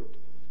fruit.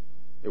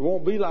 It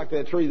won't be like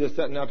that tree that's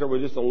sitting out there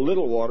with just a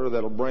little water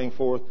that'll bring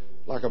forth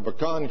like a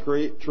pecan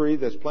tree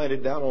that's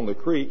planted down on the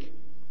creek,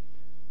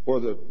 where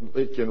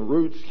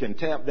roots can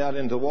tap down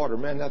into water.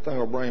 Man, that thing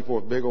will bring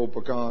forth big old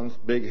pecans,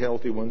 big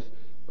healthy ones.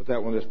 But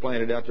that one that's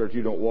planted out there, if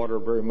you don't water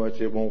very much,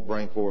 it won't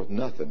bring forth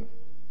nothing.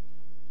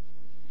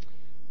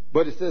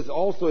 But it says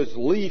also its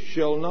leaf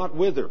shall not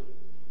wither.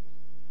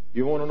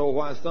 You want to know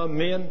why some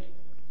men,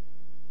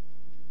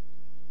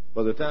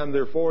 by the time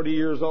they're 40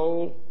 years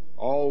old,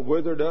 all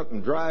withered up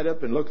and dried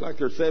up and look like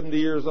they're 70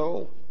 years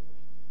old?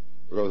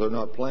 Because they're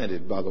not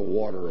planted by the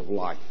water of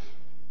life.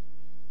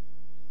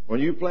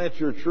 When you plant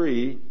your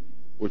tree,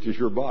 which is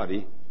your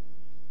body,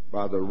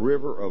 by the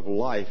river of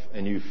life,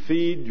 and you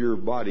feed your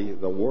body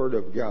the Word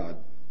of God,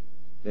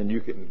 then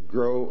you can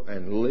grow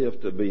and live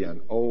to be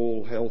an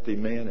old, healthy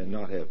man and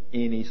not have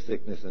any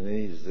sickness and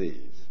any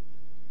disease.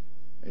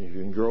 And you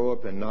can grow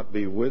up and not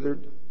be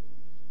withered.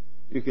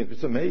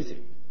 It's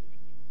amazing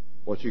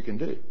what you can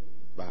do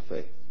by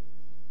faith.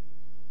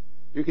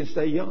 You can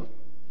stay young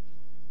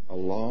a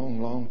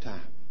long, long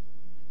time.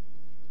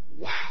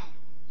 Wow.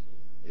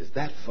 Is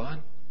that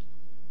fun?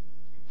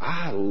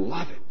 I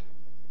love it.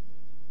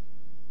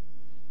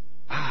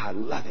 I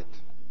love it.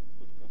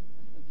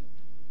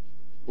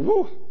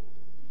 Woo!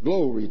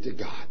 Glory to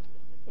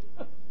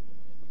God.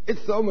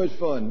 It's so much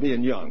fun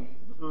being young.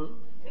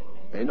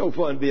 Ain't no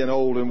fun being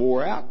old and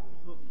wore out.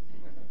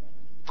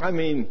 I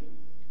mean,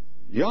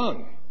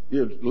 young.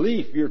 Your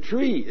leaf, your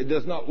tree, it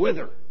does not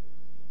wither.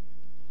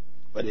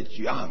 But it's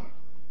young.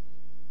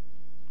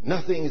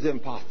 Nothing's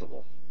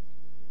impossible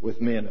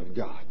with men of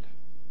God.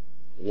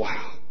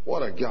 Wow,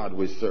 what a God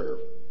we serve.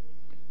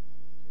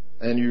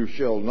 And your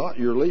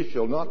leaf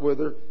shall not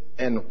wither,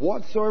 and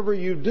whatsoever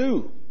you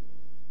do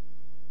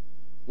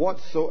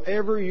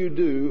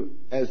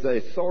as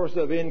a source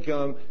of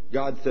income,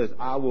 God says,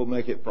 I will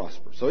make it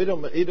prosper. So he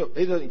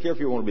doesn't care if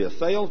you want to be a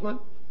salesman.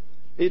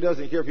 He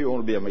doesn't care if you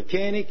want to be a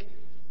mechanic.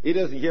 He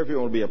doesn't care if you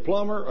want to be a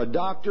plumber, a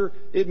doctor.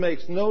 It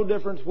makes no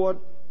difference what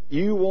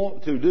you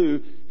want to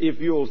do if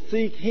you'll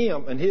seek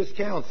Him and His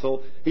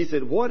counsel. He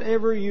said,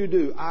 whatever you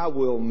do, I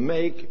will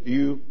make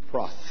you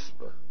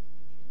prosper.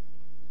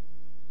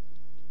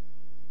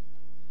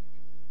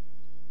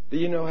 Do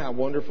you know how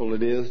wonderful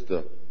it is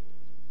to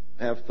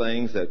have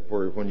things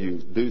where when you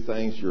do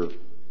things, your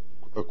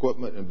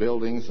equipment and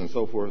buildings and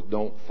so forth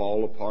don't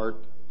fall apart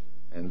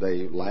and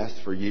they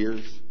last for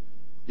years?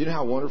 You know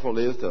how wonderful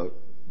it is to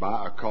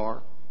buy a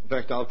car? In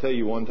fact, I'll tell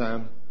you one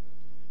time,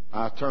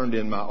 I turned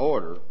in my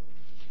order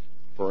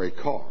for a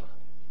car.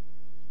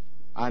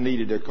 I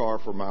needed a car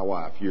for my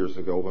wife years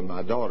ago when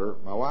my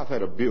wife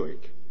had a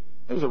Buick.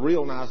 It was a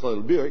real nice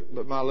little Buick,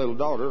 but my little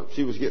daughter,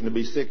 she was getting to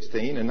be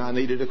 16, and I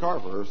needed a car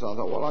for her. So I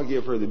thought, well, I'll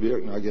give her the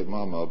Buick, and I'll get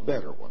Mama a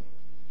better one.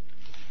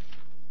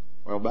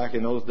 Well, back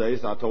in those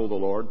days, I told the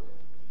Lord,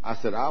 I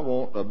said, I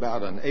want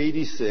about an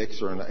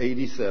 86 or an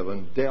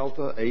 87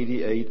 Delta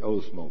 88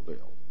 Oldsmobile.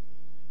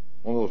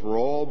 One of those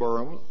Royal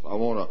Burmans. I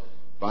want a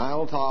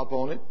vinyl top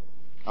on it.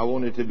 I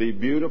want it to be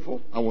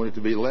beautiful. I want it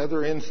to be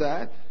leather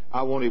inside.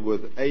 I want it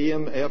with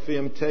AM,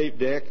 FM tape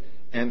deck.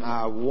 And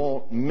I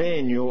want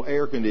manual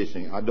air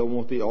conditioning. I don't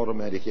want the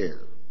automatic air.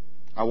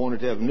 I want it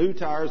to have new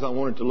tires. I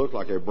want it to look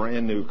like a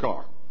brand new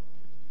car.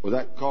 Was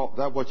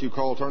that what you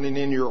call turning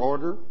in your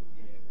order?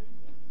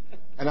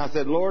 And I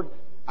said, Lord,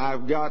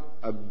 I've got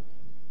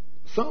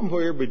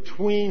somewhere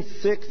between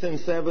 $6,000 and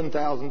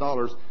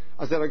 $7,000.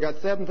 I said, I got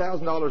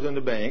 $7,000 in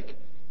the bank,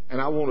 and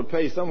I want to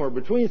pay somewhere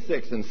between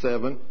 $6,000 and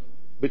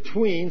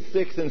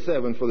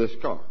 $7,000 for this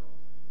car.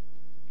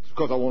 It's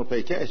because I want to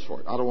pay cash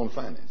for it. I don't want to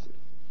finance it.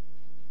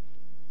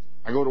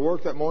 I go to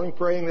work that morning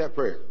praying that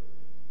prayer.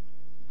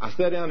 I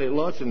sat down at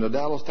lunch in the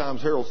Dallas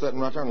Times-Herald, sitting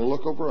right there, and I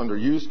look over under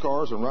used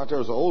cars, and right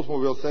there's an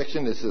Oldsmobile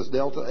section that says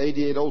Delta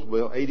 88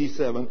 Oldsmobile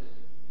 87,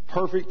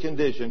 perfect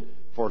condition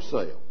for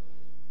sale.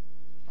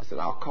 I said,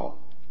 I'll call.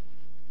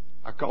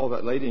 I called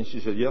that lady, and she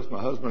said, yes,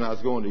 my husband and I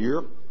was going to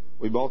Europe.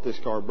 We bought this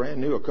car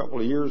brand new a couple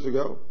of years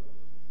ago.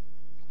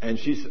 And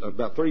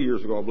about 3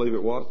 years ago, I believe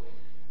it was.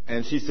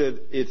 And she said,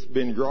 it's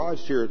been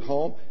garaged here at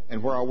home,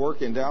 and where I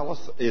work in Dallas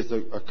is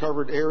a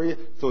covered area,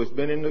 so it's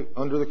been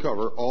under the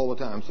cover all the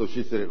time. So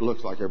she said, it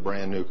looks like a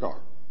brand new car.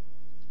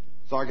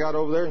 So I got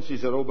over there, and she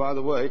said, oh, by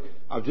the way,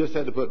 I've just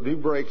had to put new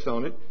brakes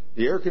on it.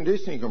 The air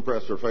conditioning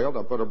compressor failed.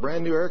 I put a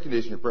brand new air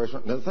conditioning compressor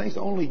on it. Now, the thing's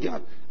only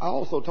got, I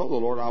also told the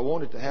Lord I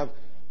wanted to have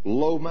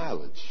low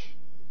mileage.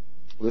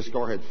 This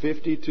car had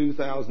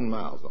 52,000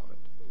 miles on it.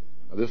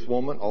 Now, this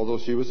woman, although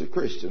she was a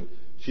Christian,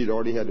 she'd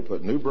already had to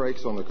put new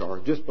brakes on the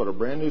car, just put a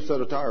brand new set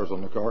of tires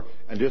on the car,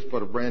 and just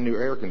put a brand new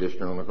air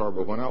conditioner on the car.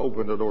 But when I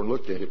opened the door and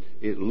looked at it,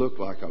 it looked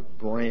like a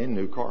brand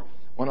new car.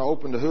 When I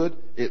opened the hood,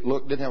 it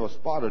didn't have a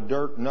spot of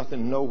dirt,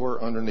 nothing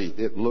nowhere underneath.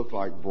 It looked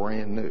like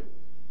brand new.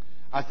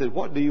 I said,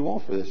 what do you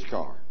want for this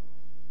car?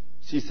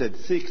 She said,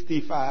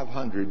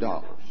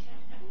 $6,500.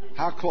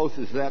 How close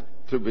is that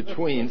to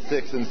between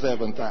 $6,000 and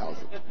 $7,000?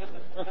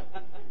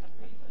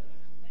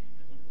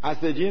 I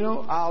said,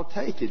 I'll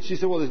take it. She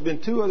said, well, there's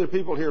been two other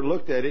people here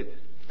looked at it,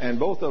 and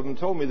both of them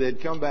told me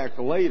they'd come back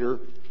later,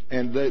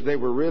 and they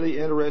were really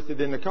interested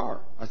in the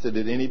car. I said,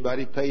 did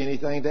anybody pay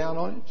anything down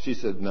on it? She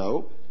said,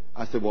 no.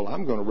 I said, well,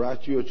 I'm going to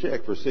write you a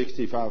check for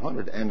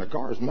 $6,500, and the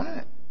car is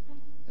mine.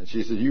 And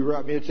she said, you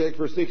write me a check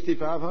for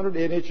 $6,500,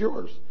 and it's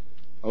yours.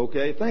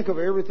 Okay, think of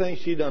everything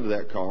she'd done to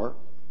that car.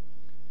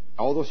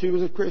 Although she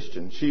was a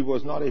Christian, she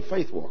was not a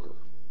faith walker.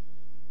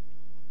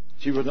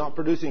 She was not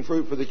producing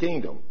fruit for the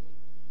kingdom.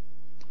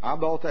 I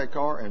bought that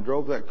car and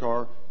drove that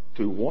car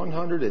to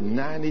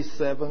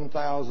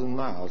 197,000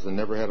 miles and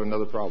never had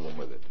another problem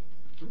with it.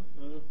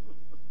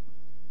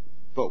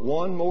 Put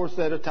one more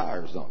set of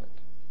tires on it.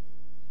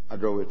 I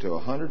drove it to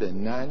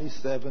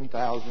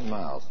 197,000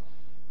 miles.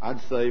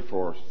 I'd say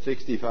for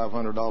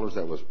 $6,500,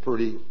 that was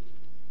pretty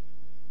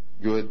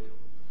good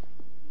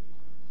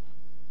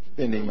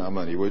spending my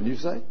money, wouldn't you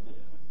say?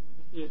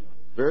 Yeah.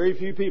 Very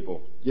few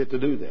people get to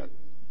do that.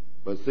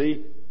 But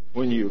see,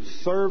 when you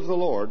serve the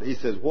Lord, He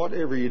says,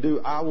 whatever you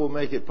do, I will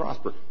make it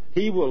prosper.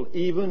 He will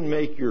even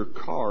make your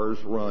cars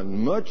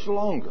run much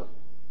longer.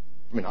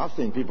 I mean, I've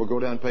seen people go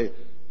down and pay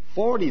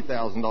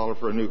 $40,000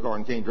 for a new car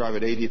and can't drive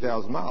it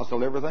 80,000 miles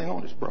till everything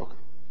on it's broken.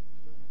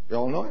 You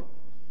all know it?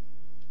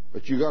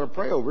 But you got to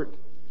pray over it.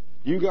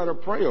 You got to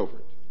pray over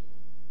it.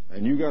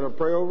 And you got to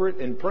pray over it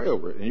and pray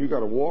over it. And you got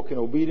to walk in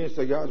obedience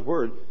to God's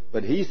Word.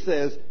 But He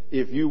says,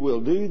 if you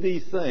will do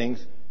these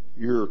things,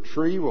 your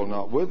tree will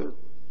not wither.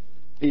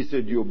 He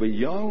said, you'll be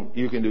young,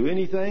 you can do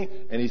anything.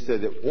 And He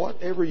said that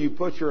whatever you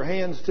put your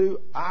hands to,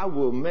 I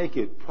will make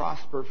it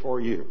prosper for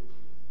you.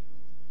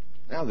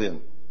 Now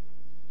then,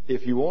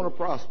 if you want to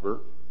prosper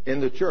in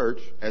the church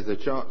as a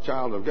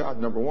child of God,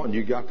 number one,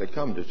 you got to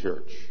come to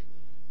church.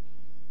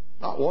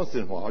 Not once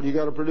in a while. You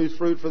got to produce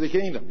fruit for the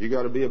kingdom. You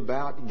got to be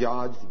about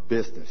God's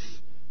business.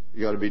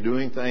 You got to be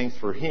doing things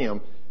for Him.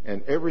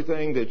 And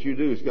everything that you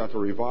do has got to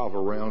revolve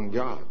around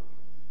God.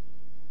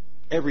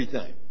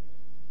 Everything.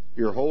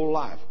 Your whole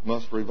life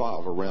must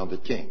revolve around the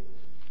King.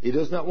 He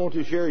does not want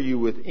to share you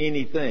with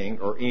anything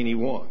or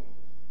anyone.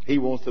 He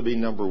wants to be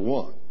number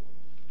one.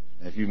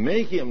 And if you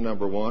make Him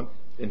number one,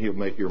 then He'll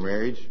make your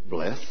marriage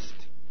blessed.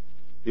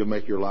 He'll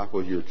make your life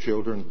with your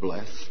children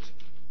blessed.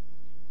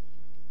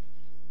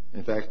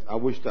 In fact, I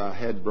wished I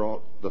had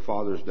brought the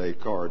Father's Day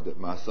card that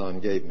my son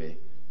gave me.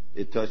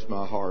 It touched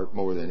my heart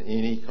more than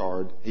any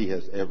card he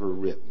has ever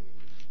written.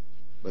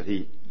 But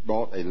he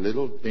bought a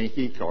little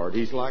dinky card.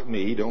 He's like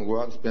me. He don't go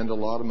out and spend a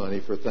lot of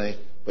money for things,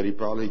 but he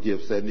probably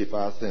gives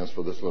 75 cents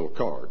for this little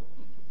card.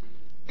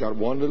 Got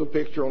one little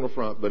picture on the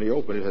front, but he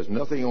opened it. It has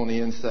nothing on the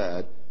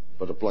inside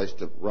but a place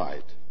to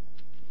write.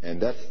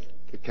 And that's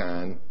the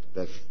kind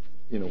that's,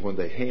 when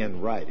they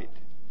hand write it.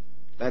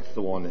 That's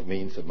the one that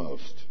means the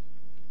most.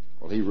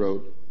 Well, he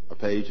wrote a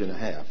page and a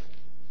half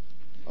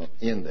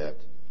in that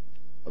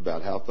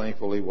about how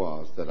thankful he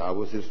was that I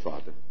was his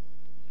father,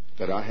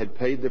 that I had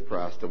paid the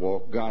price to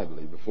walk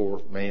godly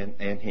before man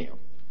and him.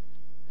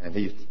 And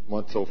he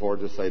went so far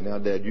to say, now,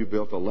 Dad, you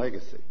built a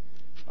legacy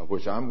of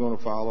which I'm going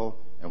to follow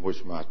and which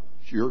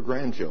your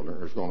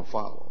grandchildren are going to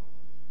follow.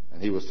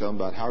 And he was telling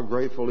about how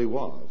grateful he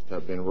was to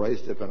have been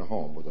raised up in a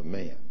home with a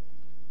man,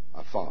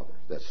 a father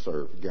that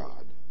served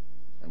God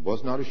and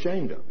was not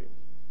ashamed of him,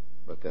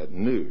 but that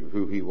knew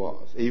who he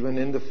was. Even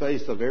in the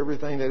face of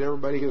everything that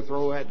everybody could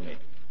throw at me,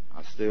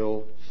 I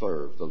still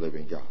served the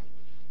living God.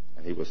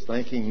 And he was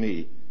thanking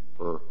me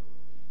for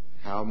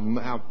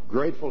how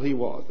grateful he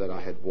was that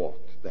I had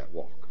walked that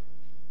walk.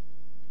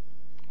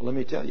 Well, let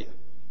me tell you,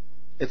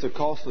 it's a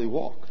costly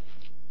walk,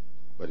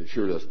 but it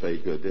sure does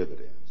pay good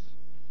dividends.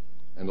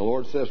 And the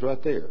Lord says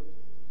right there,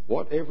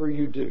 whatever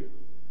you do,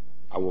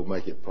 I will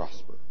make it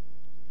prosper.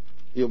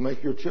 He'll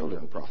make your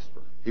children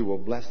prosper. He will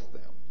bless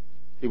them.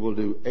 He will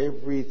do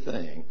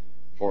everything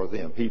for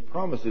them. He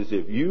promises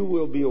if you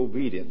will be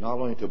obedient, not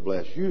only to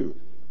bless you,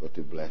 but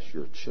to bless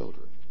your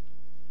children.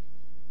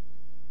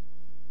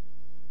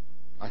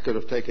 I could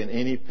have taken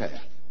any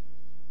path,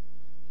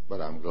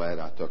 but I'm glad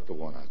I took the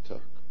one I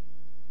took.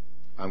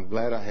 I'm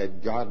glad I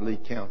had godly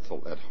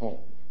counsel at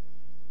home.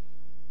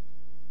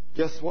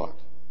 Guess what?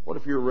 What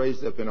if you're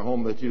raised up in a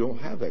home that you don't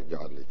have that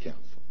godly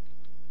counsel?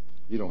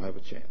 You don't have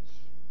a chance.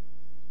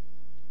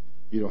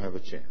 You don't have a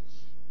chance.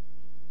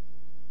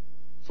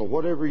 So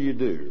whatever you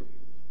do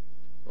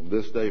from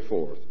this day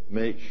forth,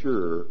 make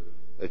sure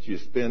that you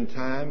spend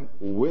time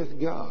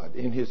with God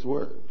in His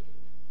Word,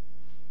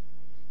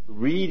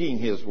 reading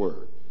His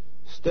Word,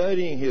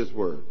 studying His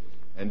Word,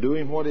 and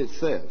doing what it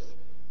says.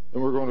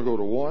 Then we're going to go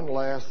to one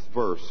last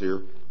verse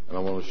here, and I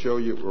want to show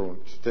you, we're going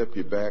to step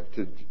you back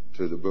to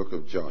the book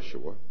of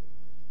Joshua.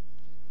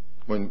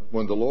 When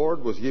the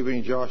Lord was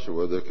giving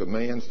Joshua the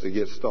commands to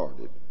get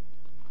started,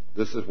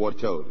 this is what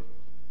he told him.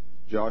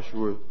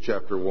 Joshua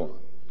chapter 1,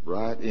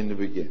 right in the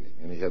beginning.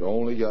 And he had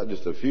only got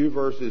just a few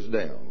verses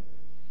down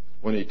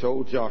when he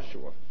told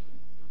Joshua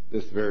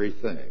this very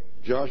thing.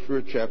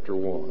 Joshua chapter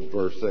 1,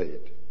 verse 8.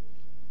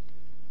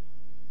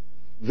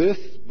 This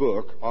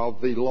book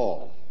of the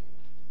law,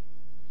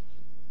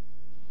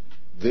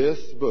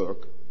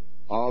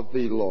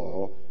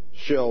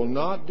 shall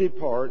not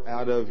depart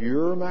out of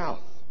your mouth,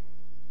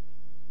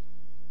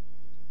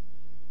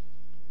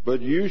 but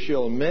you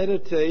shall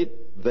meditate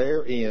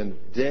therein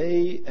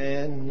day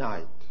and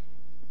night,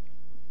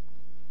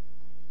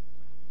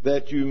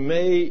 that you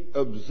may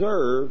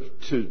observe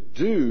to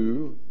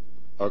do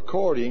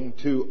according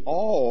to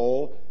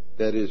all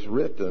that is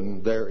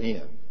written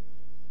therein.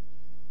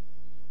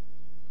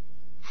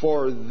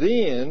 For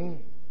then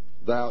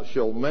thou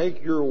shalt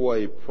make your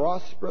way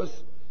prosperous,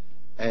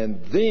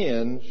 and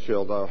then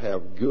shalt thou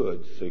have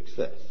good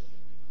success.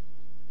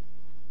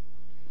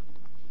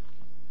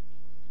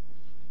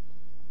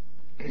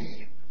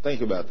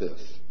 Think about this.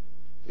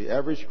 The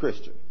average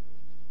Christian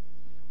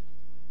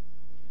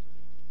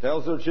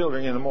tells their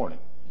children in the morning,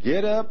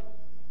 get up,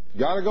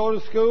 got to go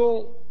to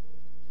school,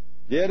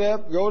 get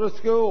up, go to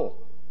school,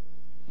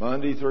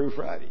 Monday through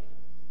Friday.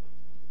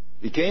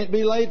 You can't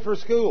be late for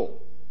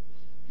school.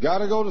 Got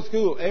to go to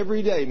school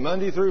every day,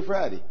 Monday through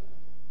Friday.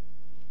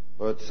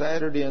 But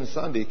Saturday and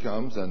Sunday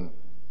comes, and,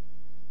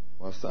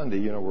 well, Sunday,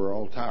 we're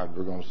all tired.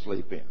 We're going to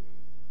sleep in.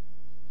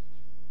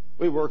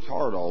 We worked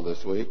hard all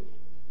this week.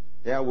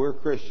 Yeah, we're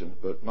Christians,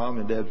 but Mom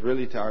and Dad's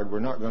really tired. We're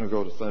not going to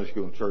go to Sunday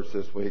school and church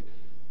this week.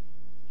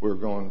 We're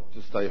going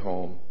to stay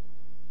home,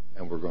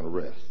 and we're going to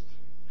rest,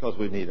 because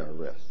we need our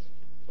rest.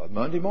 But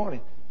Monday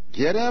morning,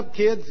 get up,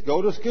 kids,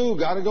 go to school.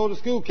 Got to go to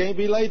school. Can't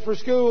be late for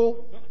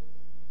school.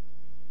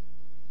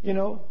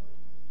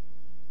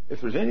 If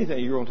there's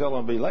anything you're going to tell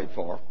them to be late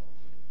for,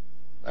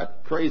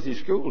 that crazy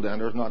school down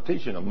there is not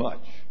teaching them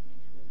much.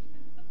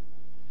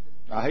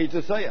 I hate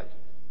to say it.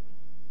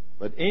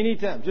 But any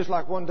time, just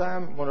like one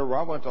time whenever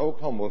I went to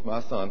Oklahoma with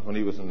my son when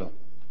he was in the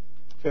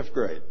 5th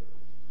grade,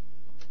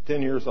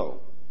 10 years old,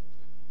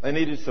 they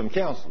needed some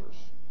counselors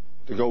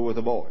to go with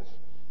the boys.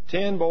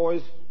 10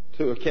 boys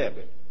to a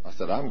cabin. I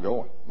said, I'm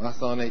going. My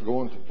son ain't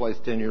going to a place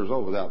 10 years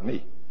old without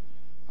me.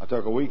 I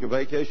took a week of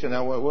vacation and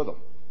I went with them.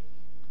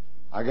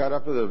 I got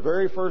up to the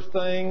very first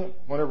thing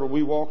whenever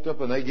we walked up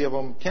and they give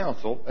them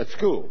counsel at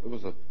school. It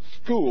was a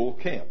school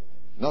camp.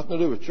 Nothing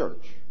to do with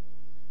church.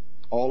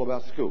 All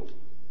about school.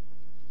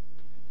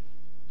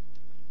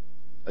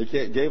 They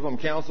gave them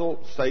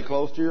counsel. Stay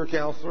close to your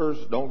counselors.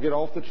 Don't get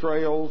off the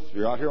trails.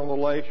 You're out here on the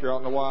lakes. You're out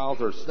in the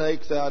wilds. There's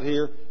snakes out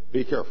here.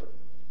 Be careful.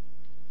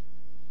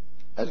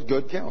 That's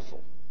good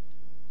counsel.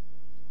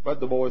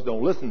 But the boys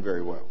don't listen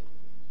very well.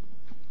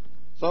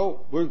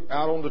 So we're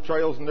out on the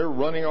trails, and they're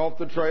running off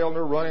the trail, and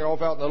they're running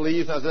off out in the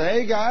leaves. And I said,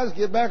 hey, guys,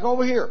 get back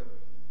over here.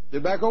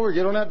 Get back over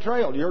here. Get on that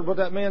trail. You heard what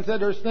that man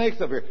said? There's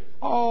snakes up here.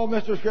 Oh,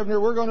 Mr.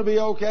 Scrivener, we're going to be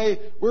okay.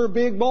 We're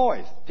big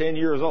boys. 10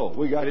 years old.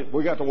 We got it.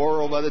 We got the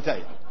world by the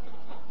tail.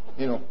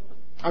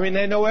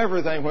 They know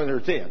everything when they're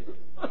 10.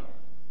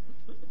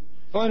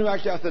 So anyway,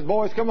 actually, I said,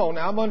 boys, come on.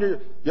 Now,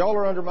 y'all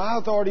are under my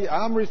authority.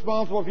 I'm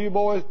responsible for you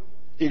boys.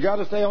 You got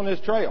to stay on this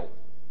trail.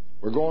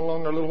 We're going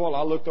along there a little while.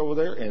 I looked over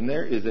there, and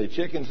there is a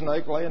chicken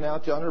snake laying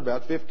out yonder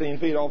about 15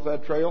 feet off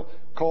that trail,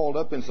 coiled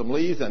up in some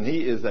leaves, and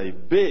he is a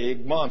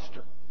big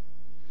monster.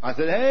 I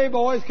said, hey,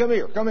 boys, come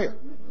here, come here.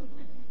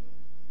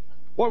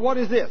 What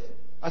is this?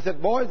 I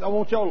said, boys, I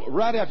want y'all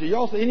right out there.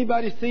 Y'all see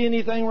anybody see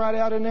anything right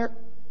out in there?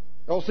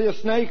 Y'all see a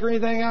snake or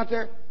anything out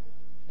there?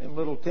 And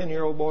little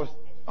 10-year-old boys,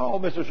 oh,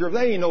 Mr. Sheriff,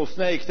 there ain't no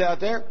snakes out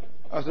there.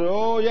 I said,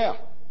 oh, yeah,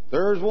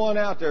 there's one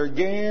out there,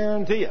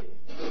 guarantee it.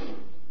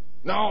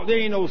 No, there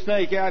ain't no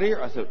snake out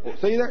here. I said, well,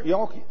 see there?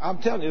 Y'all, I'm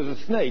telling you, there's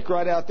a snake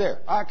right out there.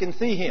 I can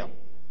see him.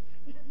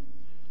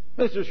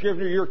 Mr.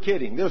 Scrivener, you're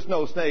kidding. There's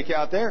no snake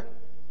out there.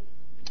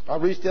 I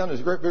reached down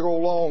this great big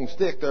old long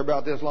stick there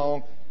about this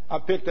long. I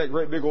picked that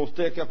great big old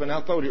stick up and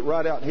I throwed it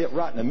right out and hit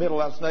right in the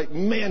middle of that snake.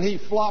 Man, he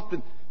flopped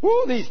and,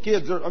 whoo, these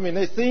kids are,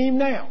 they see him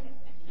now.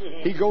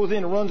 He goes in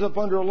and runs up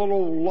under a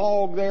little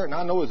log there, and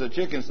I know it's a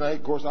chicken snake.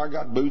 Of course, I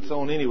got boots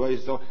on anyway,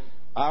 so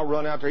I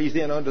run out there. He's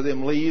in under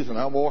them leaves, and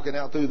I'm walking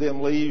out through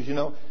them leaves, and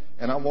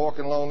I'm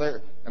walking along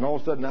there, and all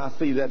of a sudden I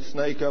see that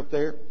snake up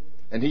there,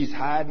 and he's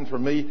hiding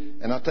from me,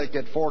 and I take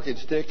that forked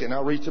stick, and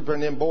I reach up there,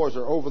 and them boys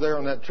are over there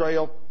on that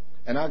trail,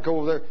 and I go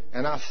over there,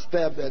 and I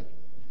stab that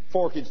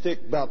forked stick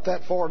about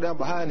that far down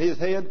behind his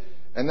head,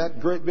 and that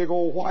great big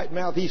old white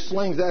mouth, he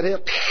slings that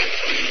head,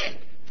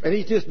 and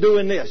he's just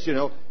doing this,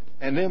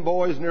 and them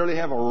boys nearly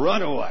have a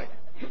runaway.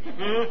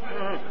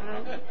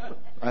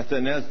 I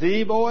said, now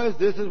see, boys,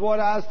 this is what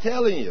I was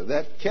telling you.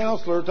 That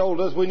counselor told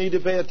us we need to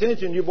pay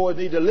attention. You boys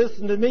need to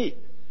listen to me.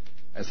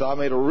 And so I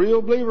made a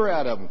real believer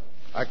out of him.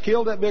 I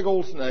killed that big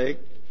old snake,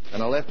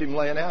 and I left him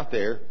laying out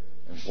there.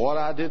 And what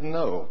I didn't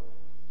know,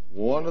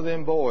 one of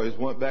them boys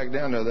went back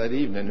down there that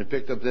evening and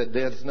picked up that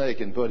dead snake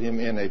and put him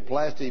in a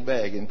plastic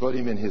bag and put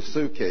him in his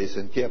suitcase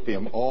and kept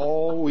him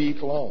all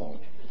week long.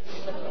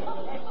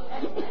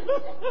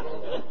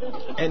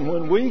 And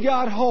when we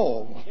got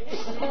home,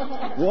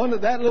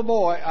 that little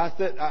boy, I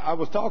said, I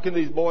was talking to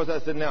these boys, I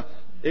said, now,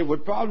 it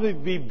would probably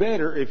be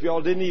better if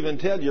y'all didn't even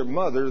tell your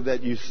mother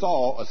that you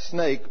saw a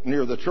snake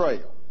near the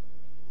trail.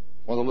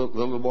 Well, the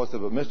little boy said,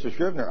 but Mr.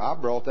 Scrivener, I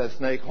brought that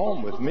snake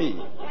home with me.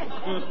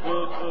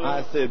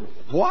 I said,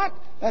 what?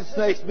 That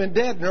snake's been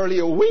dead nearly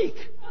a week.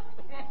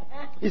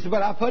 He said,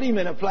 but I put him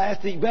in a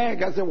plastic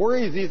bag. I said, where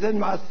is he? He's in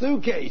my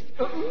suitcase.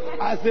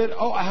 I said,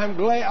 oh, I'm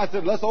glad. I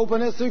said, let's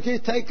open that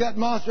suitcase, take that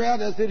monster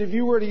out. I said, if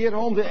you were to get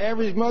home to the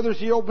average mother,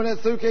 she opened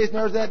that suitcase and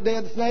there's that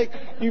dead snake,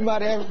 your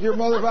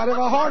mother might have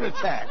a heart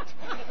attack.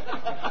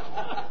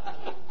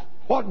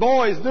 What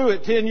boys do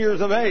at 10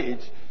 years of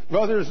age.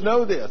 Mothers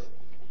know this.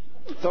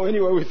 So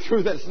anyway, we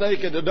threw that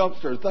snake in the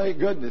dumpster, thank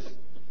goodness.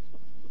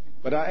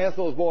 But I asked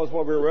those boys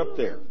while we were up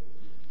there.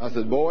 I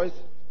said, boys,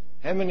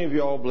 how many of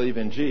y'all believe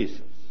in Jesus?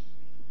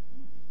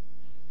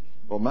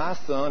 Well, my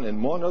son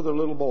and one other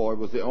little boy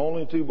was the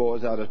only 2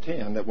 boys out of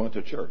 10 that went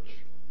to church.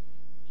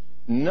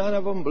 None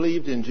of them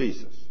believed in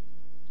Jesus.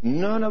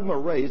 None of them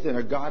were raised in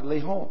a godly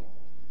home.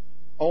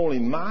 Only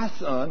my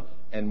son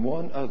and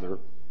one other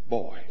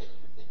boy.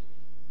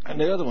 And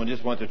the other one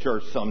just went to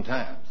church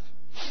sometimes.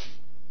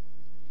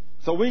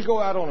 So we go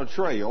out on a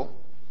trail,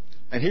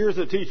 and here's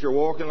a teacher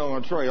walking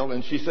on a trail,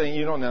 and she's saying,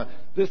 now,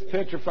 this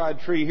petrified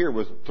tree here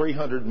was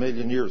 300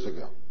 million years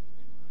ago.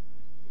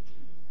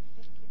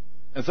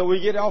 And so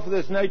we get off of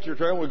this nature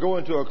trail, and we go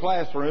into a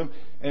classroom,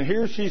 and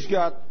here she's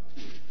got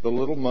the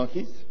little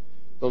monkeys,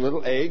 the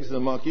little eggs, the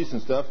monkeys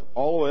and stuff,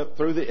 all the way up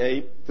through the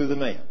ape, through the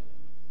man.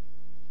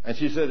 And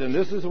she said, and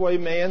this is the way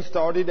man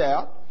started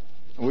out.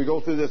 And we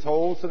go through this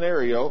whole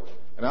scenario,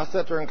 and I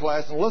sat there in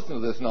class and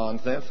listened to this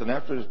nonsense, and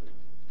after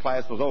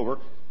class was over,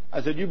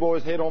 I said, you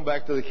boys head on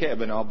back to the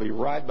cabin. I'll be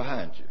right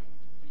behind you.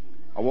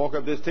 I walk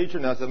up to this teacher,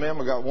 and I said, ma'am,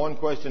 I got one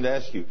question to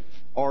ask you.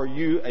 Are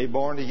you a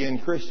born-again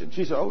Christian?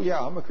 She said, oh, yeah,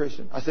 I'm a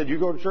Christian. I said, you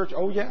go to church?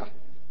 Oh, yeah.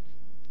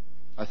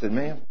 I said,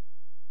 ma'am,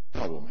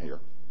 problem here.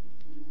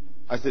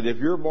 I said, if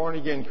you're a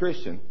born-again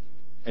Christian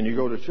and you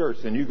go to church,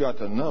 then you got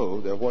to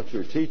know that what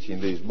you're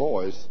teaching these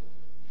boys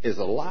is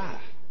a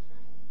lie.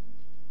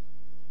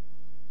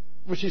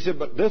 Well, she said,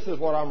 but this is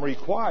what I'm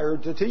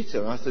required to teach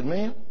them. I said,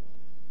 ma'am,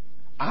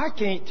 I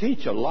can't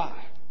teach a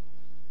lie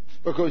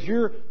because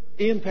you're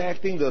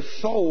impacting the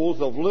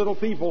souls of little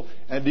people.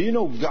 And do you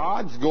know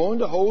God's going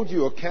to hold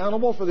you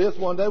accountable for this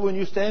one day when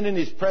you stand in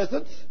His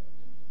presence?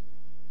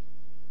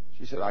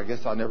 She said, I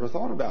guess I never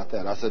thought about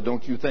that. I said,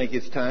 don't you think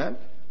it's time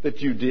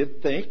that you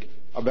did think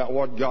about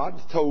what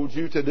God's told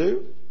you to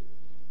do?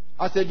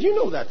 I said, you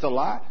know that's a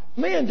lie.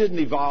 Man didn't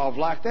evolve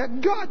like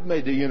that. God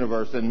made the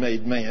universe and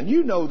made man.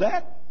 You know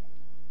that.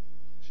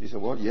 She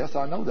said, well, yes,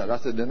 I know that. I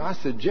said, then I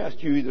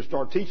suggest you either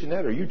start teaching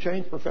that or you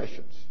change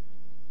professions.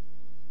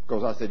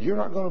 Because I said, you're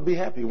not going to be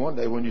happy one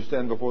day when you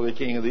stand before the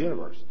King of the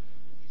universe.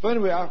 So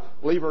anyway, I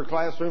leave her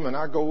classroom and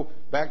I go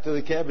back to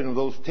the cabin of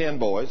those 10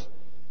 boys.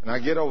 And I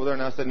get over there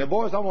and I said, now,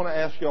 boys, I want to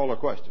ask y'all a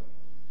question.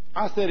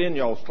 I sat in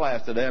y'all's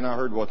class today and I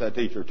heard what that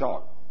teacher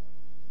taught.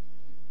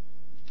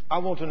 I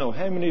want to know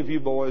how many of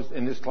you boys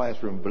in this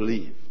classroom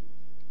believe,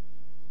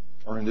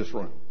 or in this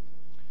room,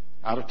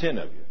 out of 10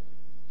 of you.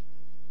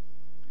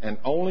 And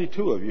only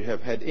 2 of you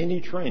have had any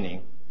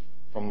training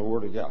from the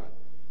Word of God.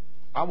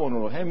 I want to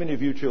know how many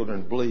of you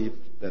children believe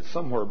that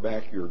somewhere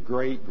back your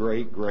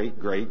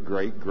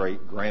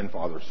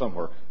great-great-great-great-great-grandfather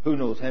somewhere, who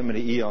knows how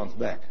many eons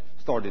back,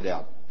 started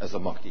out as a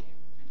monkey.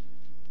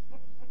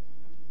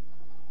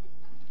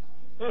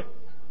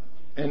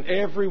 And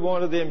every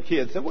one of them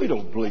kids said, we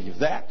don't believe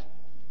that.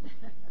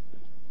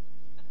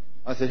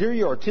 I said, here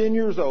you are 10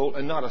 years old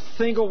and not a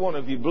single one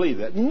of you believe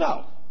that.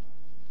 No.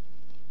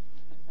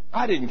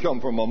 I didn't come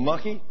from a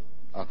monkey.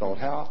 I thought,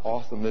 how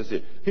awesome this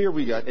is. Here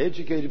we got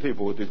educated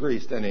people with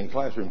degrees standing in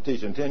classroom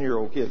teaching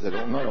 10-year-old kids that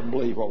don't none of them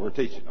believe what we're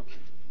teaching them.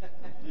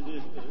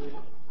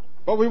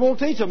 But we won't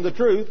teach them the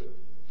truth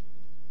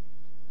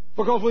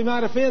because we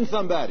might offend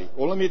somebody.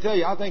 Well, let me tell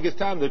you, I think it's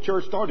time the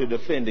church started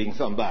offending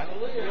somebody.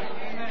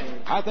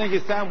 I think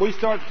it's time we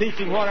start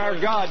teaching what our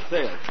God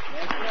says.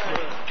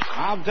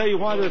 I'll tell you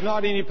why there's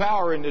not any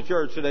power in the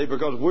church today,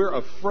 because we're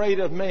afraid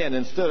of man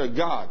instead of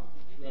God.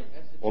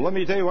 Well, let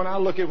me tell you, when I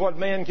look at what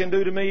man can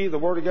do to me, the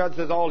Word of God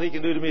says all he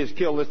can do to me is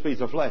kill this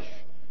piece of flesh.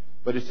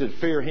 But it said,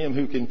 fear him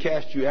who can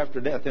cast you after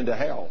death into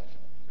hell.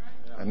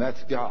 And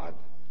that's God.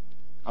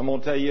 I'm going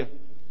to tell you,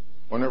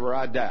 whenever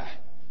I die,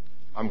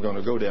 I'm going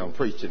to go down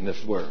preaching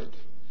this Word.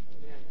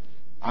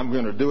 I'm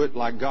going to do it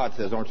like God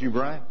says, aren't you,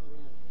 Brian?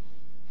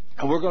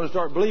 And we're going to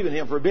start believing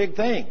him for big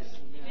things.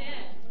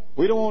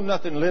 We don't want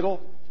nothing little.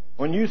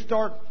 When you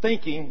start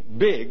thinking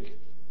big,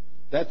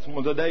 that's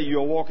the day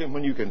you'll walk in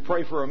when you can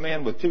pray for a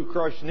man with 2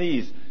 crushed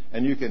knees,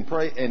 and you can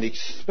pray and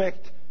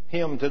expect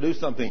him to do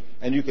something,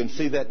 and you can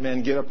see that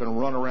man get up and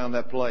run around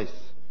that place.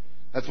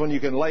 That's when you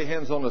can lay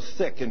hands on the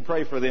sick and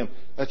pray for them.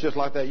 That's just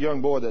like that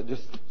young boy that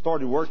just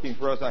started working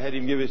for us. I had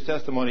him give his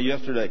testimony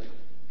yesterday.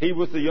 He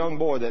was the young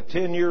boy that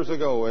 10 years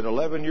ago, at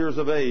 11 years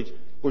of age,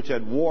 which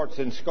had warts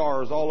and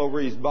scars all over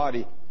his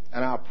body,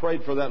 and I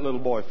prayed for that little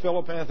boy.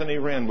 Philip Anthony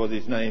Wren was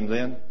his name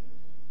then.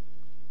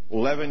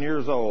 11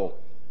 years old.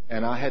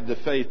 And I had the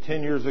faith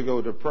 10 years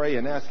ago to pray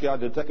and ask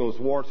God to take those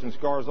warts and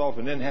scars off,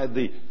 and then had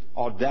the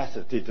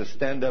audacity to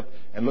stand up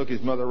and look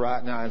his mother right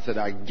in the eye and said,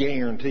 I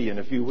guarantee in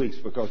a few weeks,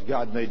 because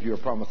God made you a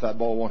promise, that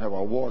boy won't have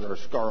a wart or a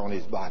scar on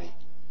his body.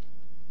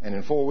 And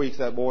in 4 weeks,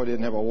 that boy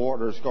didn't have a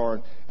wart or a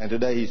scar. And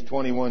today he's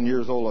 21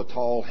 years old, a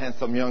tall,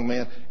 handsome young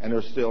man, and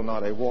there's still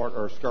not a wart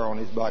or a scar on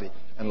his body.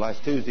 And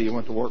last Tuesday, he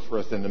went to work for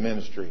us in the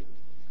ministry.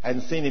 I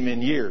hadn't seen him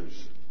in years,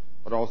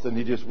 but all of a sudden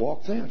he just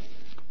walks in.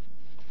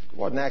 It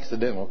wasn't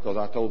accidental, because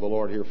I told the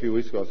Lord here a few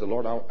weeks ago, I said,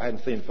 Lord, I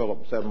hadn't seen Philip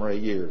in 7 or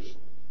 8 years.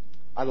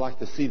 I'd like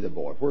to see the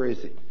boy. Where is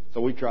he?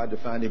 So we tried to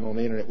find him on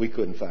the internet. We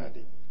couldn't find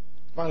him.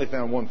 Finally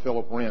found one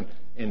Philip Wren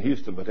in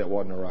Houston, but that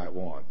wasn't the right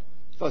one.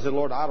 So I said,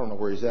 Lord, I don't know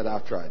where he's at.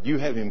 I've tried. You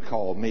have him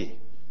call me.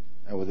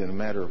 And within a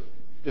matter of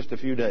just a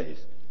few days,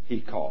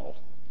 he called.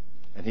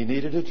 And he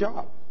needed a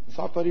job.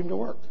 So I put him to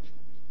work.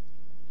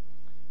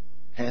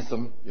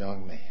 Handsome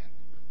young man.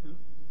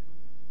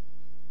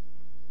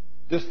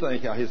 Just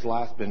think how his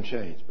life's been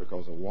changed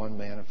because of one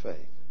man of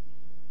faith.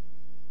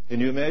 Can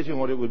you imagine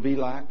what it would be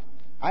like?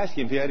 I asked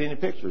him if he had any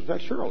pictures. In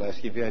fact, Cheryl asked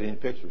him if he had any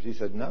pictures. He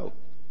said no.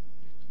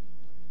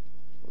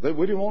 We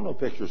didn't want no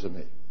pictures of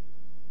me.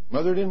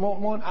 Mother didn't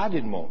want one. I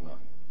didn't want none.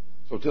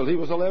 So till he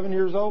was 11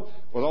 years old,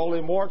 with all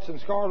them warts and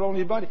scars on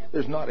his body,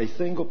 there's not a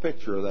single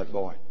picture of that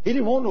boy. He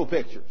didn't want no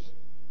pictures.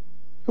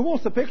 Who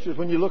wants the pictures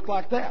when you look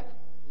like that?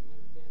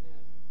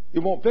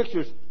 You want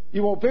pictures.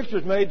 You want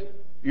pictures made.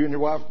 You and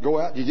your wife go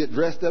out, you get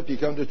dressed up, you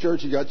come to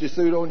church, you got your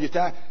suit on, your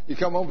tie, you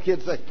come home,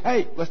 kids say,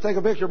 hey, let's take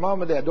a picture of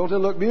Mom and Dad. Don't they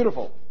look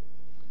beautiful?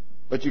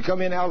 But you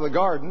come in out of the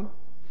garden,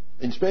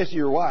 and especially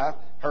your wife,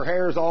 her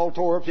hair's all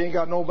tore up, she ain't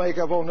got no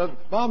makeup on, nothing.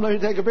 Mom, let me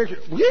take a picture.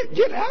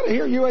 Get out of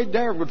here. You ain't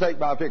dare going to take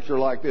my picture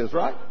like this,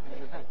 right?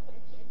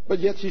 But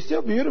yet she's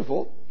still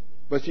beautiful,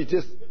 but she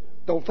just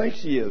don't think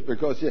she is,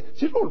 because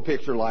she don't want a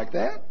picture like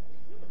that.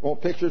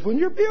 Want pictures when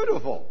you're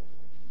beautiful.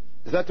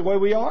 Is that the way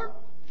we are?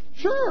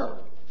 Sure.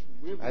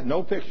 I had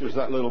no pictures of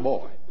that little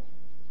boy.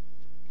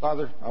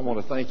 Father, I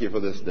want to thank you for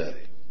this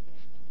day.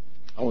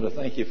 I want to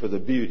thank you for the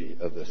beauty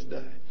of this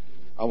day.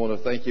 I want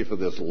to thank you for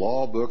this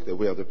law book that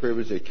we have the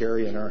privilege to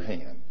carry in our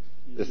hand.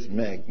 This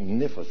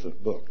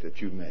magnificent book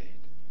that you made.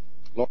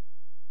 Lord,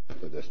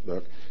 for this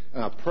book.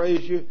 And I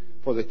praise you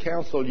for the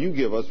counsel you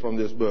give us from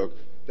this book,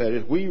 that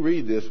if we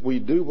read this, we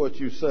do what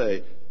you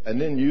say. And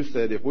then you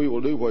said, if we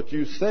will do what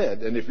you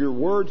said, and if your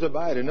words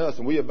abide in us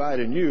and we abide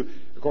in you,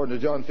 according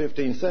to John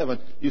 15:7,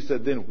 you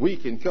said, then we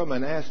can come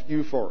and ask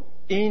you for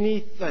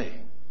anything,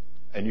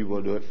 and you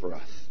will do it for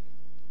us.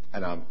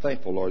 And I'm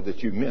thankful, Lord,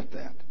 that you meant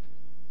that.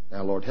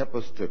 Now, Lord, help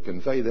us to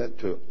convey that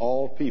to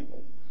all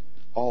people,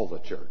 all the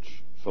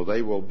church, so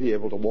they will be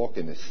able to walk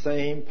in the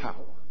same power,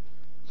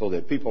 so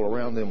that people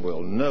around them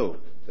will know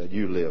that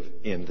you live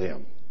in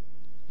them,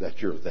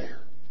 that you're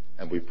there.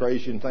 And we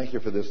praise you and thank you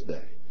for this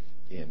day.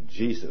 In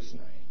Jesus'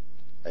 name,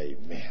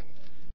 amen.